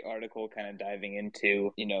a great article kind of diving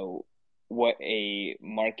into, what a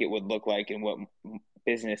market would look like and what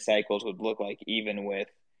business cycles would look like even with,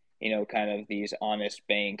 kind of these honest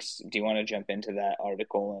banks. Do you want to jump into that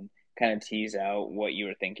article and kind of tease out what you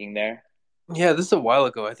were thinking there? Yeah, this is a while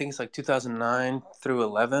ago. I think it's like 2009 through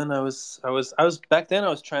 11. I was back then I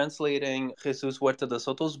was translating Jesus Huerta de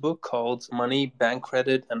Soto's book called Money, Bank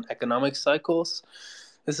Credit, and Economic Cycles.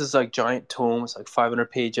 This is like giant tome. It's like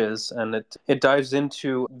 500 pages, and it dives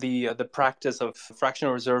into the practice of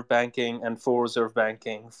fractional reserve banking and full reserve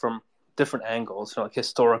banking from different angles, like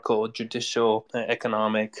historical, judicial,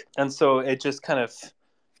 economic. And so it just kind of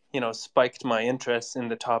spiked my interest in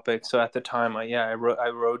the topic. So at the time, I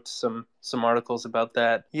wrote some articles about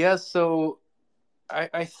that. Yeah, so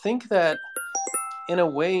I think that in a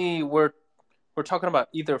way we're talking about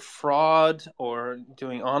either fraud or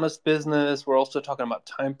doing honest business. We're also talking about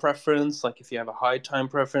time preference. Like, if you have a high time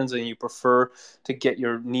preference and you prefer to get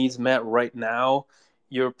your needs met right now,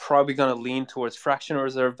 you're probably going to lean towards fractional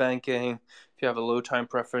reserve banking. If you have a low time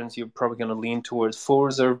preference, you're probably going to lean towards full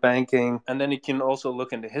reserve banking. And then you can also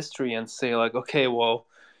look into history and say, like, okay, well,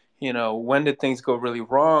 when did things go really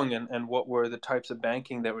wrong, and what were the types of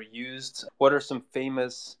banking that were used? What are some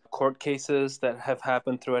famous court cases that have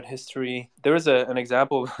happened throughout history? There is an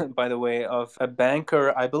example, by the way, of a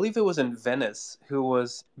banker, I believe it was in Venice, who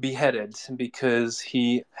was beheaded because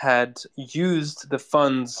he had used the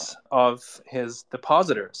funds of his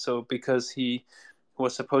depositor. So because he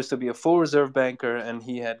was supposed to be a full reserve banker and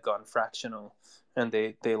he had gone fractional, and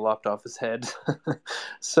they lopped off his head.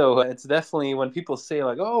 So it's definitely, when people say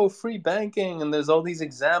like, oh, free banking, and there's all these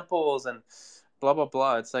examples and blah, blah,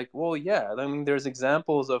 blah. It's like, well, yeah, I mean, there's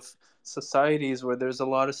examples of societies where there's a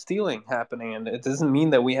lot of stealing happening, and it doesn't mean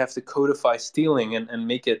that we have to codify stealing and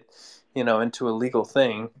make it, into a legal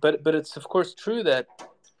thing. But it's of course true that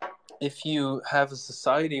if you have a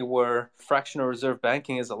society where fractional reserve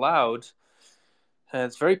banking is allowed, and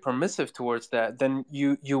it's very permissive towards that, then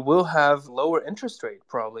you will have lower interest rate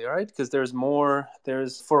probably, right? Because there's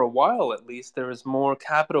for a while at least, there is more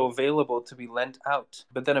capital available to be lent out.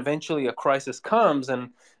 But then eventually a crisis comes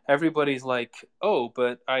and everybody's like, oh,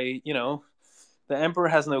 but the emperor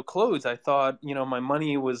has no clothes. I thought, my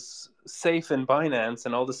money was safe in Binance,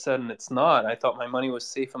 and all of a sudden it's not. I thought my money was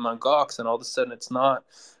safe in Mt. Gox, and all of a sudden it's not.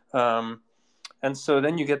 And so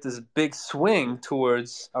then you get this big swing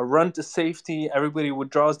towards a run to safety. Everybody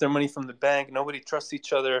withdraws their money from the bank. Nobody trusts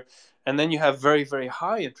each other. And then you have very, very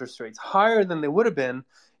high interest rates, higher than they would have been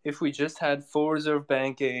if we just had full reserve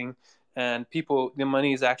banking and the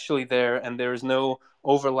money is actually there and there's no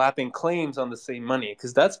overlapping claims on the same money.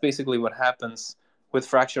 Because that's basically what happens with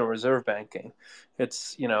fractional reserve banking.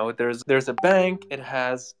 It's, there's a bank, it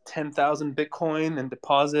has 10,000 Bitcoin in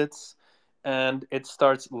deposits, and it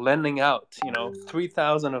starts lending out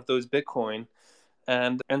 3,000 of those Bitcoin,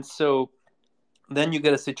 and so then you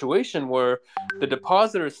get a situation where the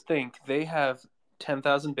depositors think they have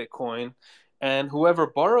 10,000 Bitcoin, and whoever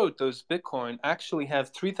borrowed those Bitcoin actually have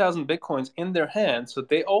 3,000 Bitcoins in their hands. So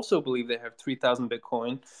they also believe they have 3,000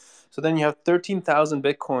 Bitcoin. So then you have 13,000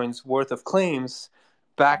 Bitcoins worth of claims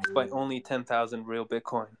backed by only 10,000 real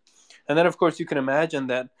Bitcoin. And then, of course, you can imagine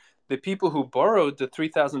that the people who borrowed the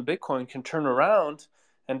 3,000 Bitcoin can turn around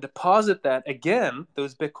and deposit that again,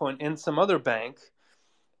 those Bitcoin, in some other bank.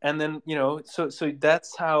 And then, so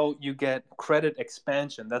that's how you get credit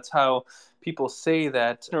expansion. That's how people say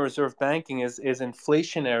that reserve banking is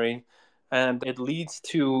inflationary, and it leads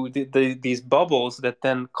to these bubbles that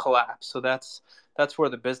then collapse. So that's where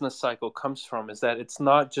the business cycle comes from, is that it's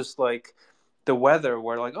not just like the weather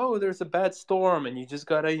where like, oh, there's a bad storm and you just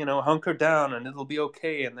gotta, hunker down and it'll be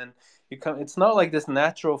okay. And then it's not like this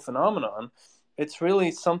natural phenomenon. It's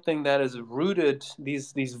really something that is rooted,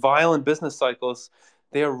 these violent business cycles,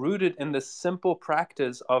 they are rooted in the simple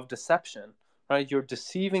practice of deception, right? You're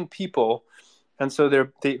deceiving people, and so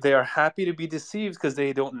they are happy to be deceived because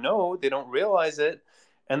they don't know, they don't realize it,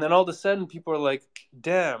 and then all of a sudden people are like,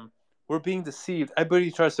 damn, we're being deceived.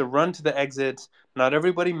 Everybody tries to run to the exit. Not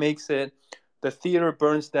everybody makes it. The theater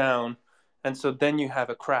burns down, and so then you have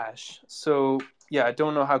a crash. So yeah, I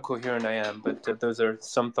don't know how coherent I am, but those are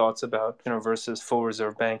some thoughts about versus full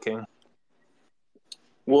reserve banking.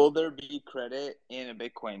 Will there be credit in a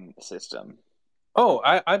Bitcoin system? Oh,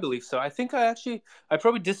 I believe so. I think I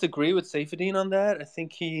probably disagree with Saifedean on that. I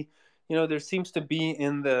think there seems to be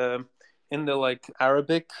in the like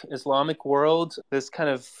Arabic Islamic world this kind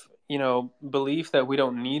of belief that we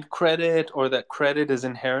don't need credit, or that credit is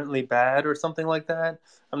inherently bad or something like that.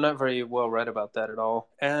 I'm not very well read about that at all.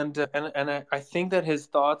 And I think that his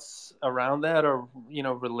thoughts around that are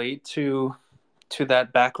relate to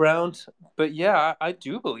that background. But yeah, I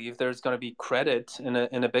do believe there's going to be credit in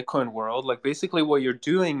a Bitcoin world. Like basically what you're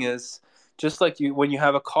doing is just like when you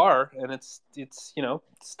have a car and it's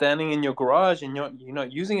standing in your garage and you're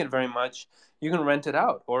not using it very much, you can rent it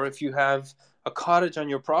out. Or if you have a cottage on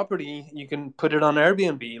your property, you can put it on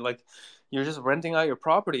Airbnb. Like you're just renting out your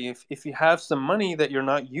property. If you have some money that you're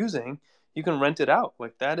not using, you can rent it out.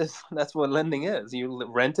 Like that's what lending is. You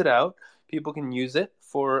rent it out. People can use it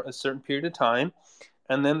for a certain period of time,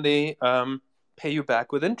 and then they pay you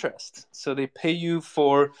back with interest. So they pay you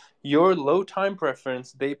for your low time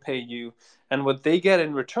preference. They pay you, and what they get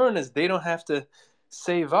in return is they don't have to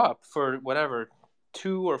save up for whatever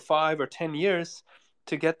 2 or 5 or 10 years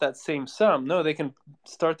to get that same sum. No, they can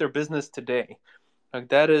start their business today. Like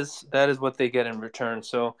that is what they get in return.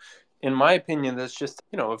 So in my opinion, that's just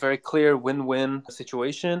a very clear win-win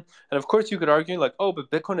situation. And of course you could argue like, oh, but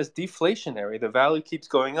Bitcoin is deflationary, the value keeps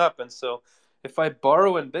going up, and so if I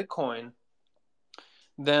borrow in Bitcoin,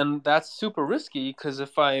 then that's super risky, because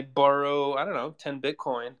if I borrow, I don't know, 10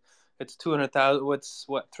 Bitcoin, it's 200,000. What's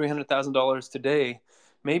 $300,000 today?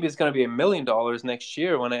 Maybe it's going to be $1 million next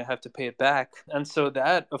year when I have to pay it back. And so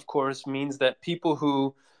that, of course, means that people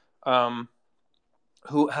who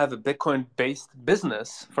have a Bitcoin-based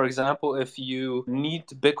business, for example, if you need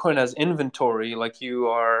Bitcoin as inventory, like you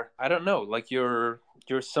are, I don't know, like you're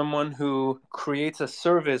someone who creates a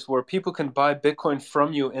service where people can buy Bitcoin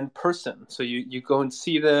from you in person. So you go and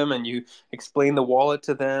see them and you explain the wallet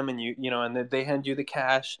to them, and and then they hand you the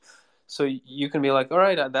cash. So you can be like, all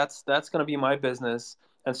right, that's going to be my business.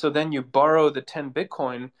 And so then you borrow the 10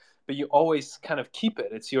 Bitcoin, but you always kind of keep it.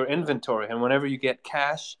 It's your inventory. And whenever you get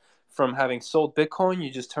cash from having sold Bitcoin,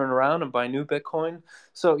 you just turn around and buy new Bitcoin.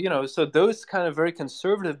 So, so those kind of very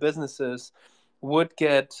conservative businesses would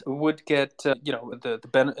get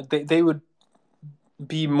they would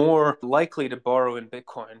be more likely to borrow in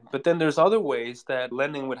Bitcoin. But then there's other ways that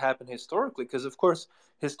lending would happen historically, because of course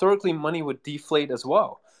historically money would deflate as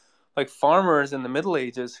well. Like farmers in the Middle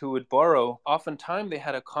Ages who would borrow, oftentimes they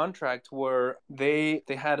had a contract where they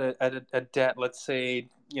had a debt, let's say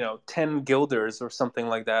 10 guilders or something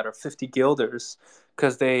like that, or 50 guilders,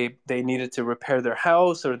 because they needed to repair their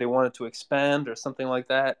house, or they wanted to expand or something like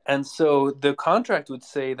that. And so the contract would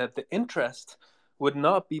say that the interest would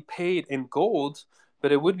not be paid in gold,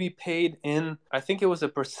 but it would be paid in, I think it was a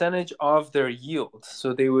percentage of their yield.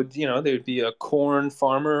 So they would be a corn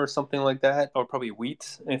farmer or something like that, or probably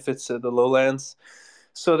wheat if it's the lowlands.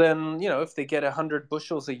 So then, if they get 100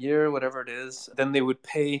 bushels a year, whatever it is, then they would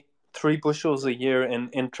pay 3 bushels a year in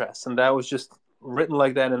interest. And that was just written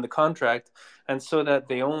like that in the contract. And so that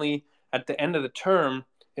they only, at the end of the term,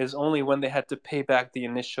 is only when they had to pay back the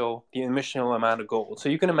initial amount of gold. So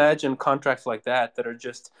you can imagine contracts like that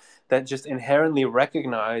that just inherently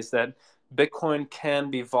recognize that Bitcoin can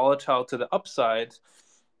be volatile to the upside,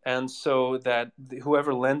 and so that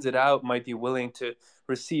whoever lends it out might be willing to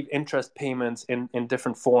receive interest payments in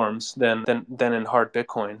different forms than in hard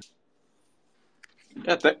Bitcoin.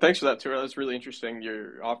 Yeah, thanks for that, Tuur. That was really interesting,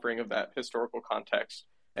 your offering of that historical context.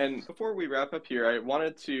 And before we wrap up here, I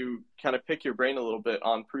wanted to kind of pick your brain a little bit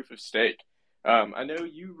on proof of stake. I know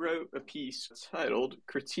you wrote a piece titled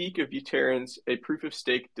Critique of Buterion's A Proof of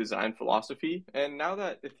Stake Design Philosophy. And now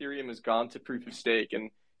that Ethereum has gone to proof of stake and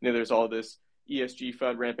there's all this ESG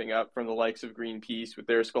FUD ramping up from the likes of Greenpeace with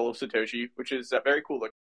their Skull of Satoshi, which is very cool the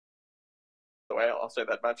way. I'll say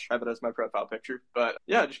that much. I have it as my profile picture. But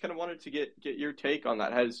yeah, just kind of wanted to get your take on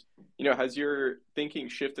that. Has your thinking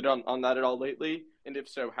shifted on that at all lately? And if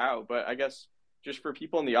so, how? But I guess just for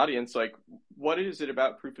people in the audience, like, what is it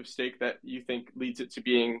about proof of stake that you think leads it to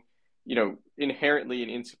being, inherently an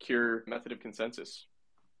insecure method of consensus?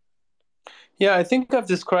 Yeah, I think I've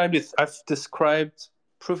described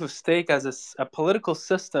proof of stake as a political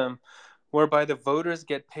system whereby the voters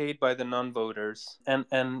get paid by the non-voters, and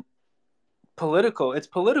it's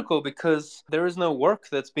political because there is no work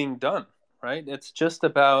that's being done, right? It's just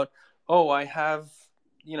about, oh, I have,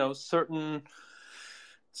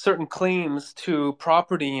 certain claims to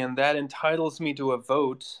property and that entitles me to a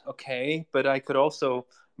vote. Okay, but I could also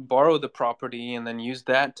borrow the property and then use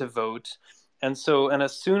that to vote. And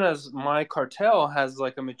as soon as my cartel has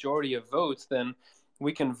like a majority of votes, then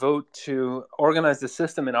we can vote to organize the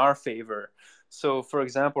system in our favor. So for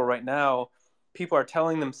example, right now people are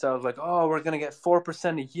telling themselves like, oh, we're going to get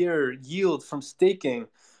 4% a year yield from staking.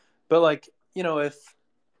 But like,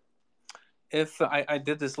 if I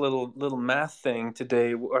did this little math thing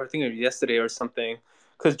today, or I think it was yesterday or something,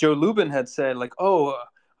 because Joe Lubin had said like, oh,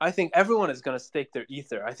 I think everyone is going to stake their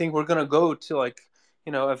ether. I think we're going to go to like,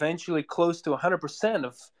 eventually close to 100%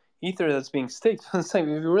 of ether that's being staked. It's like, if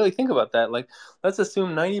you really think about that, like, let's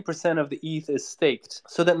assume 90% of the ETH is staked.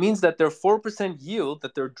 So that means that their 4% yield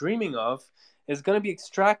that they're dreaming of is going to be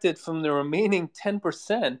extracted from the remaining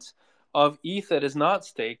 10% of ETH that is not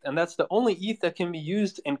staked, and that's the only ETH that can be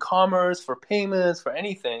used in commerce, for payments, for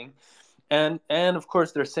anything. And of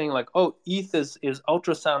course they're saying like, oh, ETH is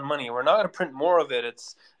ultrasound money. We're not going to print more of it.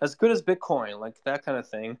 It's as good as Bitcoin, like that kind of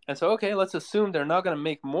thing. And so, okay, let's assume they're not going to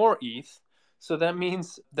make more ETH. So that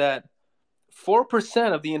means that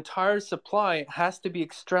 4% of the entire supply has to be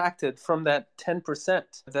extracted from that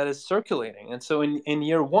 10% that is circulating. And so in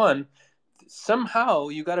year one, somehow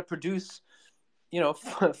you got to produce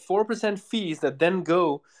 4% fees that then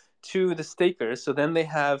go to the stakers. So then they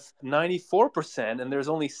have 94%, and there's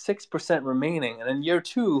only 6% remaining. And in year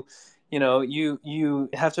two, you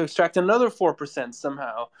have to extract another 4%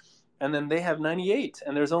 somehow, and then they have 98,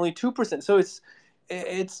 and there's only 2%. So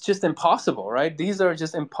it's just impossible, right? These are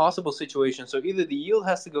just impossible situations. So either the yield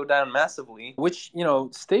has to go down massively, which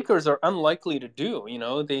stakers are unlikely to do.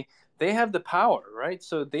 They have the power, right?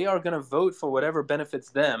 So they are going to vote for whatever benefits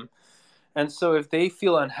them. And so if they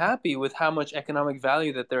feel unhappy with how much economic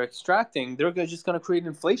value that they're extracting, they're just going to create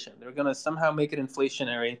inflation. They're going to somehow make it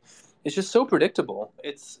inflationary. It's just so predictable.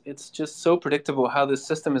 It's just so predictable how this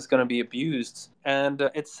system is going to be abused. And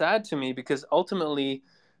it's sad to me because ultimately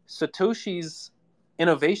Satoshi's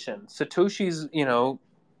innovation, Satoshi's,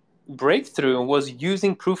 breakthrough was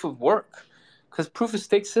using proof of work, because proof of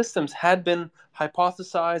stake systems had been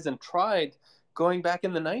hypothesized and tried going back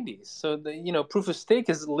in the 90s. So the proof of stake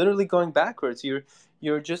is literally going backwards.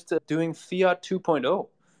 You're just doing fiat 2.0.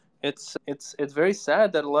 It's very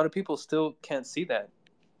sad that a lot of people still can't see that.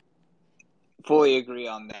 Fully agree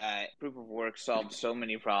on that. Proof of work solved so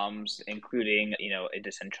many problems, including a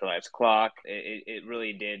decentralized clock. It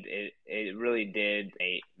really did. It really did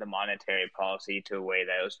the monetary policy to a way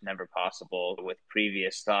that was never possible with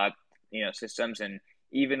previous thought systems. And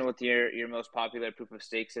even with your most popular proof of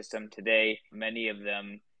stake system today, many of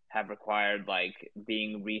them have required like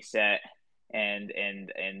being reset and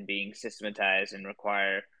being systematized, and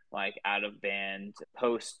require like out of band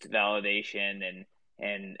post validation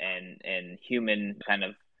and human kind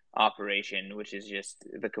of operation, which is just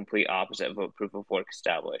the complete opposite of what proof of work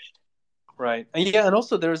established. Right. And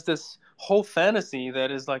also there's this whole fantasy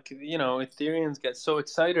that is like, Ethereans get so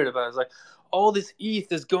excited about. It's like, all this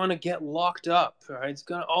ETH is going to get locked up, right?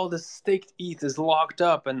 All this staked ETH is locked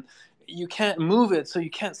up, and you can't move it, so you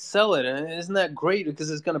can't sell it. And isn't that great, because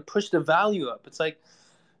it's going to push the value up? It's like,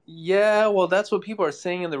 yeah, well, that's what people are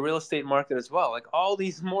saying in the real estate market as well. Like, all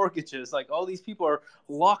these mortgages, like all these people are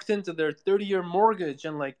locked into their 30-year mortgage,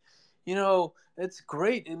 and like, it's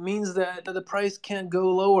great. It means that the price can't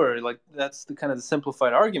go lower. Like, that's the kind of the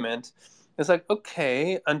simplified argument. It's like,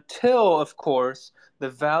 okay, until, of course, the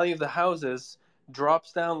value of the houses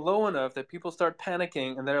drops down low enough that people start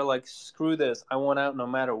panicking and they're like, screw this, I want out no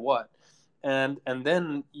matter what. And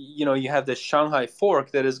then you have this Shanghai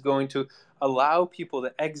fork that is going to allow people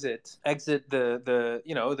to exit the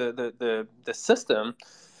system.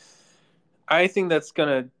 I think that's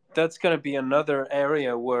gonna be another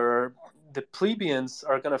area where the plebeians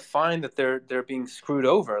are gonna find that they're being screwed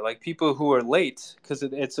over, like people who are late, because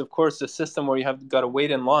it's of course a system where you have got to wait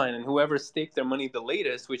in line, and whoever staked their money the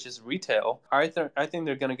latest, which is retail, I think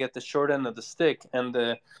they're gonna get the short end of the stick, and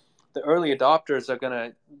the early adopters are going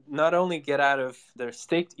to not only get out of their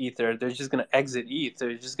staked ether, they're just going to exit ETH.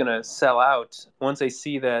 They're just going to sell out once they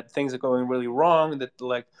see that things are going really wrong, that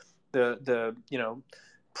like the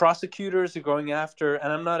prosecutors are going after,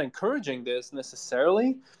 and I'm not encouraging this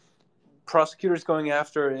necessarily, prosecutors going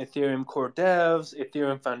after Ethereum core devs,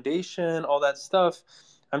 Ethereum Foundation, all that stuff.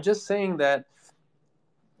 I'm just saying that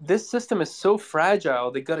this system is so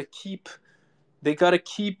fragile, they got to keep doing it. They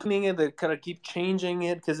gotta keep changing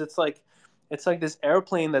it, because it's like this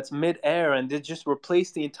airplane that's mid-air, and they just replace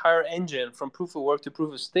the entire engine from proof of work to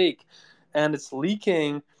proof of stake, and it's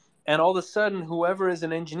leaking, and all of a sudden, whoever is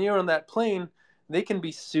an engineer on that plane, they can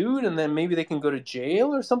be sued, and then maybe they can go to jail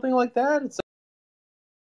or something like that. It's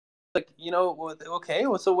like, okay,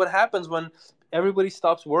 well, so what happens when everybody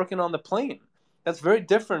stops working on the plane? That's very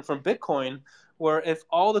different from Bitcoin, where if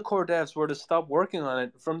all the core devs were to stop working on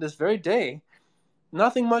it from this very day,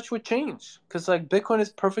 nothing much would change, because like Bitcoin is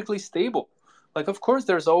perfectly stable. Like, of course,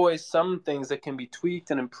 there's always some things that can be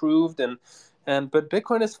tweaked and improved, but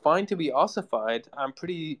Bitcoin is fine to be ossified. I'm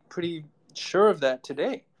pretty sure of that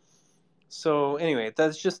today. So anyway,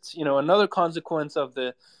 that's just another consequence of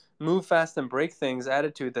the move fast and break things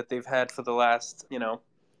attitude that they've had for the last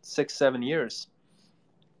 6-7 years.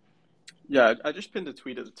 Yeah, I just pinned a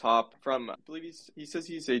tweet at the top from, I believe he says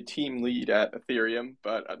he's a team lead at Ethereum,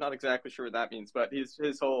 but I'm not exactly sure what that means. But his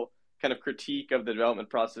whole kind of critique of the development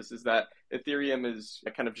process is that Ethereum is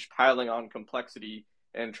kind of just piling on complexity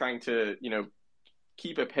and trying to,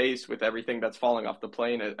 keep a pace with everything that's falling off the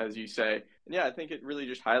plane, as you say. And yeah, I think it really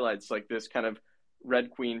just highlights like this kind of Red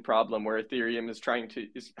Queen problem where Ethereum is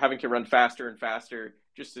having to run faster and faster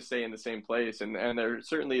just to stay in the same place. And there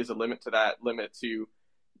certainly is a limit to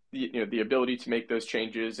the ability to make those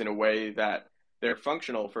changes in a way that they're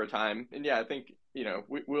functional for a time. And yeah, I think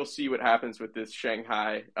we'll see what happens with this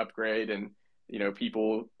Shanghai upgrade and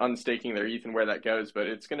people unstaking their ETH and where that goes. But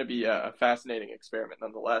it's going to be a fascinating experiment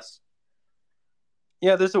nonetheless.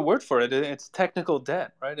 Yeah, there's a word for it. It's technical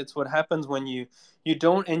debt, right? It's what happens when you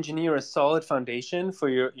don't engineer a solid foundation for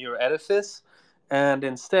your edifice, and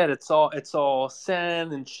instead it's all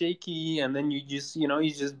sand and shaky, and then you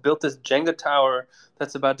just built this Jenga tower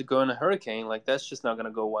that's about to go in a hurricane. Like, that's just not going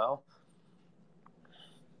to go well.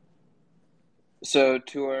 So,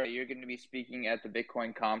 Tuur, you're going to be speaking at the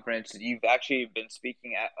Bitcoin conference. You've actually been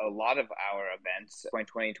speaking at a lot of our events. In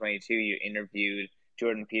 2022, you interviewed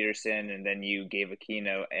Jordan Peterson, and then you gave a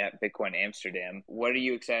keynote at Bitcoin Amsterdam. What are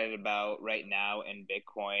you excited about right now in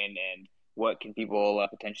Bitcoin, and what can people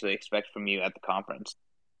potentially expect from you at the conference?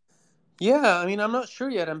 Yeah, I mean, I'm not sure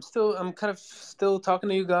yet. I'm kind of still talking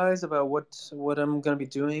to you guys about what I'm going to be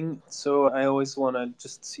doing. So I always want to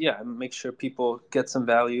just, make sure people get some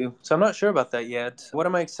value. So I'm not sure about that yet. What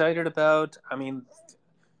am I excited about? I mean,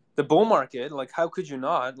 the bull market, like, how could you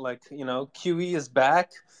not? Like, QE is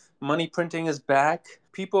back, money printing is back.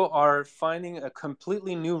 People are finding a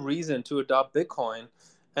completely new reason to adopt Bitcoin,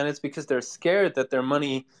 and it's because they're scared that their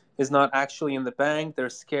money is not actually in the bank. They're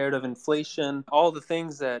scared of inflation, all the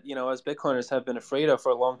things that as Bitcoiners have been afraid of for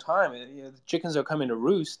a long time. The chickens are coming to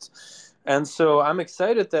roost, and so I'm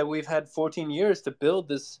excited that we've had 14 years to build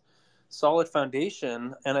this solid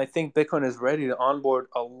foundation, and I think Bitcoin is ready to onboard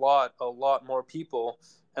a lot more people,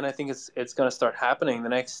 and I think it's going to start happening. The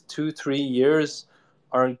next 2-3 years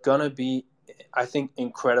are going to be, I think,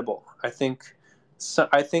 incredible. I think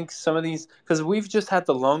some of these, because we've just had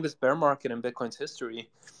the longest bear market in Bitcoin's history,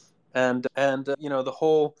 and the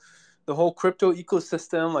whole crypto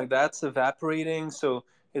ecosystem, like, that's evaporating. So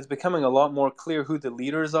it's becoming a lot more clear who the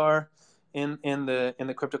leaders are in the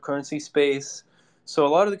cryptocurrency space. So a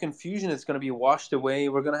lot of the confusion is going to be washed away.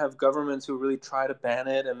 We're going to have governments who really try to ban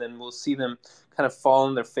it, and then we'll see them kind of fall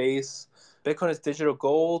on their face. Bitcoin is digital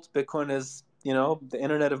gold. Bitcoin is, the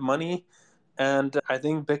internet of money. And I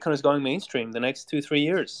think Bitcoin is going mainstream the next 2-3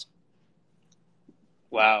 years.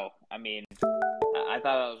 Wow. I mean, I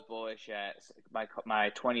thought I was bullish at my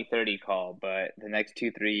 2030 call, but the next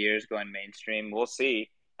 2-3 years going mainstream, we'll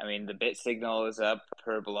see. I mean, the bit signal is up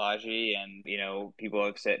per Balaji, and people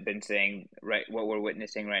have been saying right what we're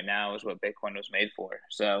witnessing right now is what Bitcoin was made for.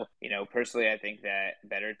 So, personally, I think that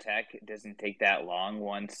better tech doesn't take that long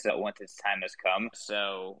once its time has come.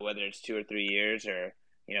 So, whether it's 2 or 3 years, or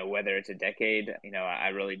whether it's a decade, I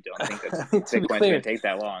really don't think that Bitcoin's going to take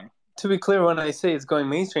that long. To be clear, when I say it's going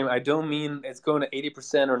mainstream, I don't mean it's going to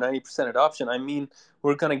 80% or 90% adoption. I mean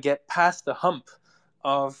we're going to get past the hump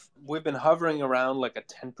of, we've been hovering around like a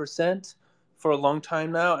 10% for a long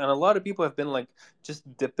time now, and a lot of people have been like just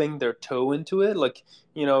dipping their toe into it. Like,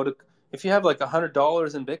 if you have like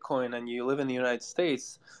 $100 in Bitcoin and you live in the United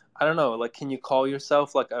States, I don't know, like, can you call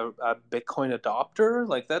yourself like a Bitcoin adopter?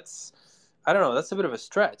 Like, I don't know, that's a bit of a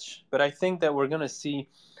stretch. But I think that we're going to see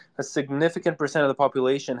a significant percent of the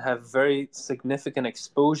population have very significant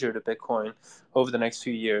exposure to Bitcoin over the next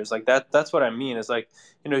few years. Like that's what I mean. Is like,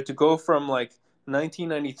 to go from like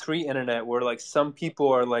 1993 internet, where like some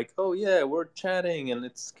people are like, oh yeah, we're chatting and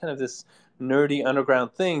it's kind of this nerdy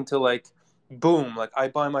underground thing, to like, boom, like I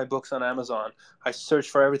buy my books on Amazon, I search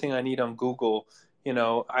for everything I need on Google,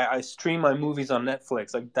 I stream my movies on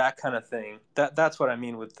Netflix, like that kind of thing. That's what I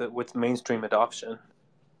mean with mainstream adoption.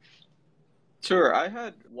 Sure. I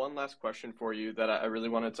had one last question for you that I really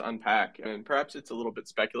wanted to unpack, and perhaps it's a little bit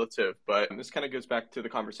speculative, but this kind of goes back to the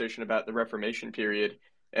conversation about the Reformation period.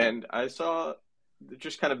 And I saw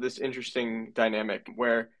just kind of this interesting dynamic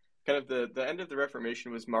where kind of the end of the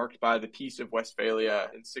Reformation was marked by the Peace of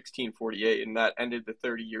Westphalia in 1648, and that ended the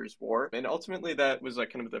 30 Years' War. And ultimately, that was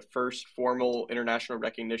like kind of the first formal international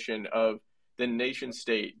recognition of the nation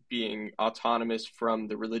state being autonomous from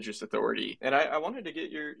the religious authority. And I wanted to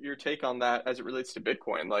get your take on that as it relates to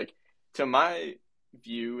Bitcoin. Like, to my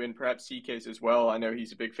view, and perhaps CK's as well, I know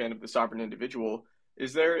he's a big fan of the sovereign individual.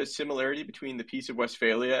 Is there a similarity between the Peace of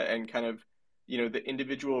Westphalia and kind of, the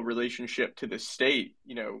individual relationship to the state,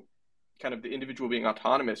 kind of the individual being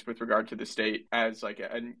autonomous with regard to the state as like,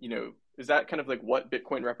 is that kind of like what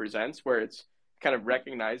Bitcoin represents, where it's kind of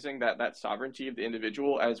recognizing that sovereignty of the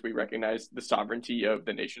individual as we recognize the sovereignty of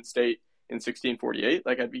the nation state in 1648?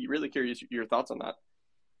 Like, I'd be really curious your thoughts on that.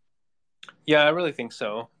 Yeah, I really think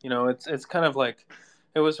so. It's kind of like,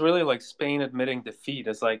 it was really like Spain admitting defeat.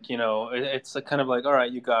 It's like, it's a kind of like, all right,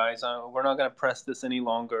 you guys, we're not going to press this any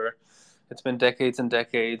longer. It's been decades and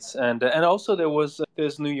decades, and also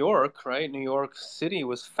there's New York, right? New York City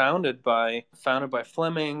was founded by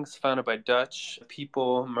Flemings, founded by Dutch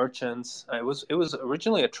people, merchants. It was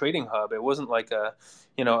originally a trading hub. It wasn't like a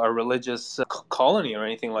religious colony or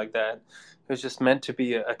anything like that. It was just meant to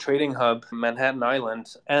be a trading hub, Manhattan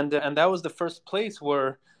Island, and that was the first place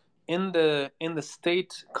where, in the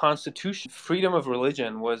state constitution, freedom of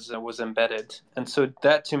religion was embedded. And so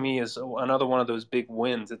that to me is another one of those big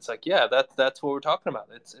wins. It's like, yeah, that's what we're talking about.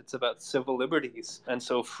 It's about civil liberties. And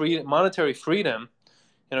so monetary freedom,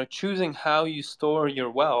 choosing how you store your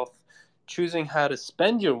wealth, choosing how to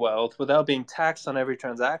spend your wealth without being taxed on every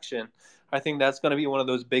transaction. I think that's going to be one of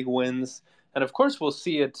those big wins. And of course we'll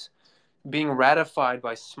see it being ratified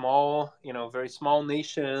by small, very small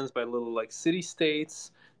nations, by little like city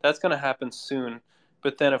states. That's going to happen soon.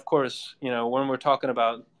 But then, of course, when we're talking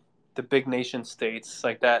about the big nation states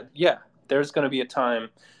like that, yeah, there's going to be a time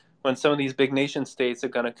when some of these big nation states are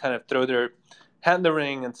going to kind of throw their hat in the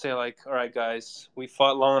ring and say like, all right, guys, we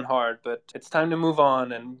fought long and hard, but it's time to move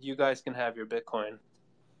on, and you guys can have your Bitcoin.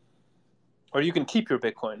 Or you can keep your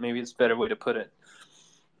Bitcoin. Maybe it's a better way to put it.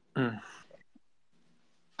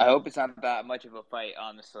 I hope it's not that much of a fight,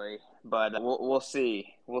 honestly, but we'll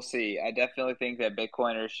see. We'll see. I definitely think that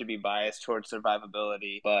Bitcoiners should be biased towards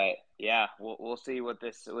survivability, but yeah, we'll see what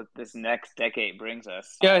this next decade brings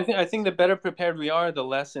us. Yeah, I think the better prepared we are, the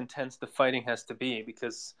less intense the fighting has to be,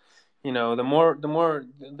 because the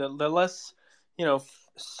less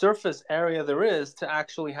surface area there is to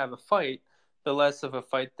actually have a fight, the less of a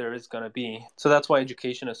fight there is going to be. So that's why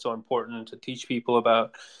education is so important, to teach people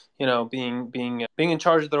about being in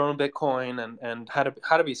charge of their own Bitcoin, and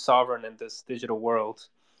how to be sovereign in this digital world.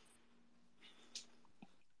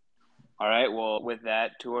 All right. Well, with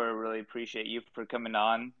that, Tuur, really appreciate you for coming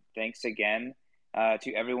on. Thanks again.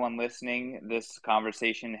 To everyone listening, this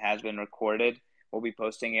conversation has been recorded. We'll be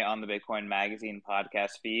posting it on the Bitcoin Magazine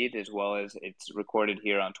podcast feed, as well as it's recorded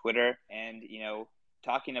here on Twitter. And,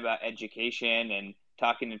 talking about education and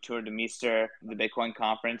talking to Tuur Demeester, the Bitcoin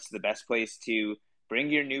conference, the best place to bring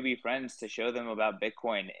your newbie friends to show them about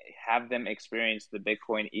Bitcoin, have them experience the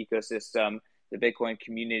Bitcoin ecosystem, the Bitcoin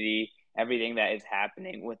community, everything that is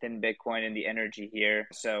happening within Bitcoin and the energy here.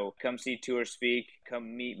 So come see Tuur speak,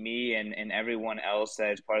 come meet me and everyone else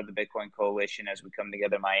that is part of the Bitcoin Coalition as we come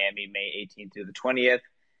together Miami, May 18th through the 20th.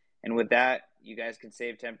 And with that, you guys can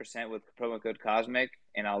save 10% with promo code Cosmic,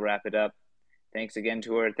 and I'll wrap it up. Thanks again,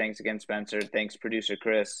 Tuur. Thanks again, Spencer. Thanks, producer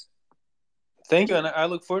Chris. Thank you, and I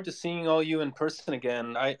look forward to seeing all you in person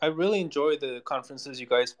again. I really enjoy the conferences you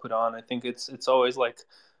guys put on. I think it's always like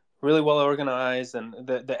really well organized, and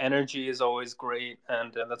the energy is always great,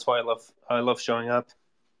 and that's why I love showing up.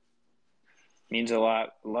 Means a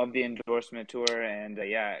lot. Love the endorsement, Tuur, and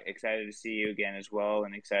yeah, excited to see you again as well,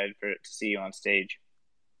 and excited to see you on stage.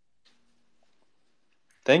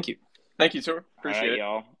 Thank you. Thank you, Tuur. Appreciate it,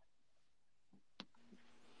 y'all.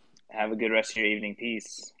 Have a good rest of your evening.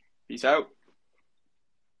 Peace. Peace out.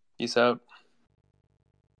 Peace out.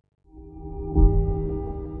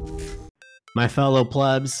 My fellow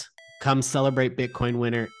plebs, come celebrate Bitcoin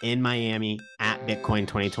Winter in Miami at Bitcoin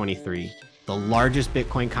 2023. The largest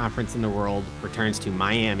Bitcoin conference in the world returns to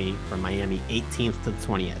Miami from Miami 18th to the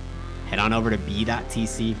 20th. Head on over to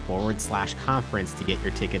b.tc/conference to get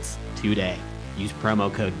your tickets today. Use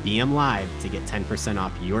promo code BMLive to get 10%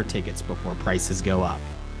 off your tickets before prices go up.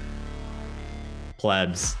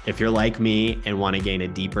 Plebs, if you're like me and want to gain a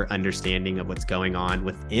deeper understanding of what's going on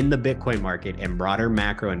within the Bitcoin market and broader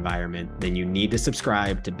macro environment, then you need to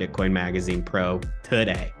subscribe to Bitcoin Magazine Pro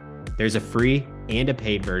today. There's a free and a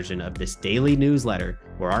paid version of this daily newsletter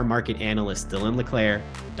where our market analysts Dylan LeClaire,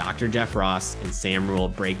 Dr. Jeff Ross, and Sam Rule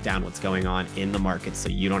break down what's going on in the market so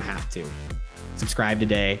you don't have to. Subscribe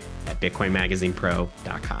today at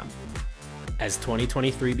bitcoinmagazinepro.com. As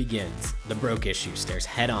 2023 begins, the Broke Issue stares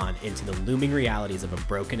head-on into the looming realities of a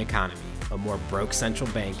broken economy, a more broke central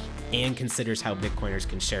bank, and considers how Bitcoiners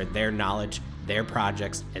can share their knowledge, their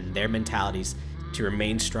projects, and their mentalities to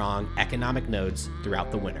remain strong economic nodes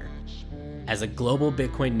throughout the winter. As a global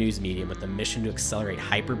Bitcoin news medium with a mission to accelerate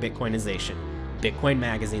hyper-Bitcoinization, Bitcoin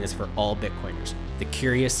Magazine is for all Bitcoiners, the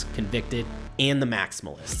curious, convicted, and the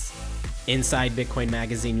maximalists. Inside Bitcoin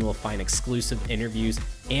Magazine, you will find exclusive interviews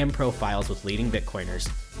and profiles with leading Bitcoiners,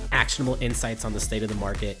 actionable insights on the state of the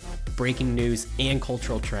market, breaking news and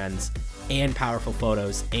cultural trends, and powerful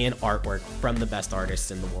photos and artwork from the best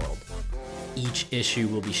artists in the world. Each issue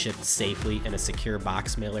will be shipped safely in a secure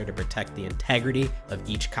box mailer to protect the integrity of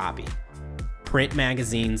each copy. Print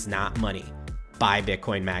magazines, not money. Buy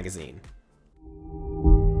Bitcoin Magazine.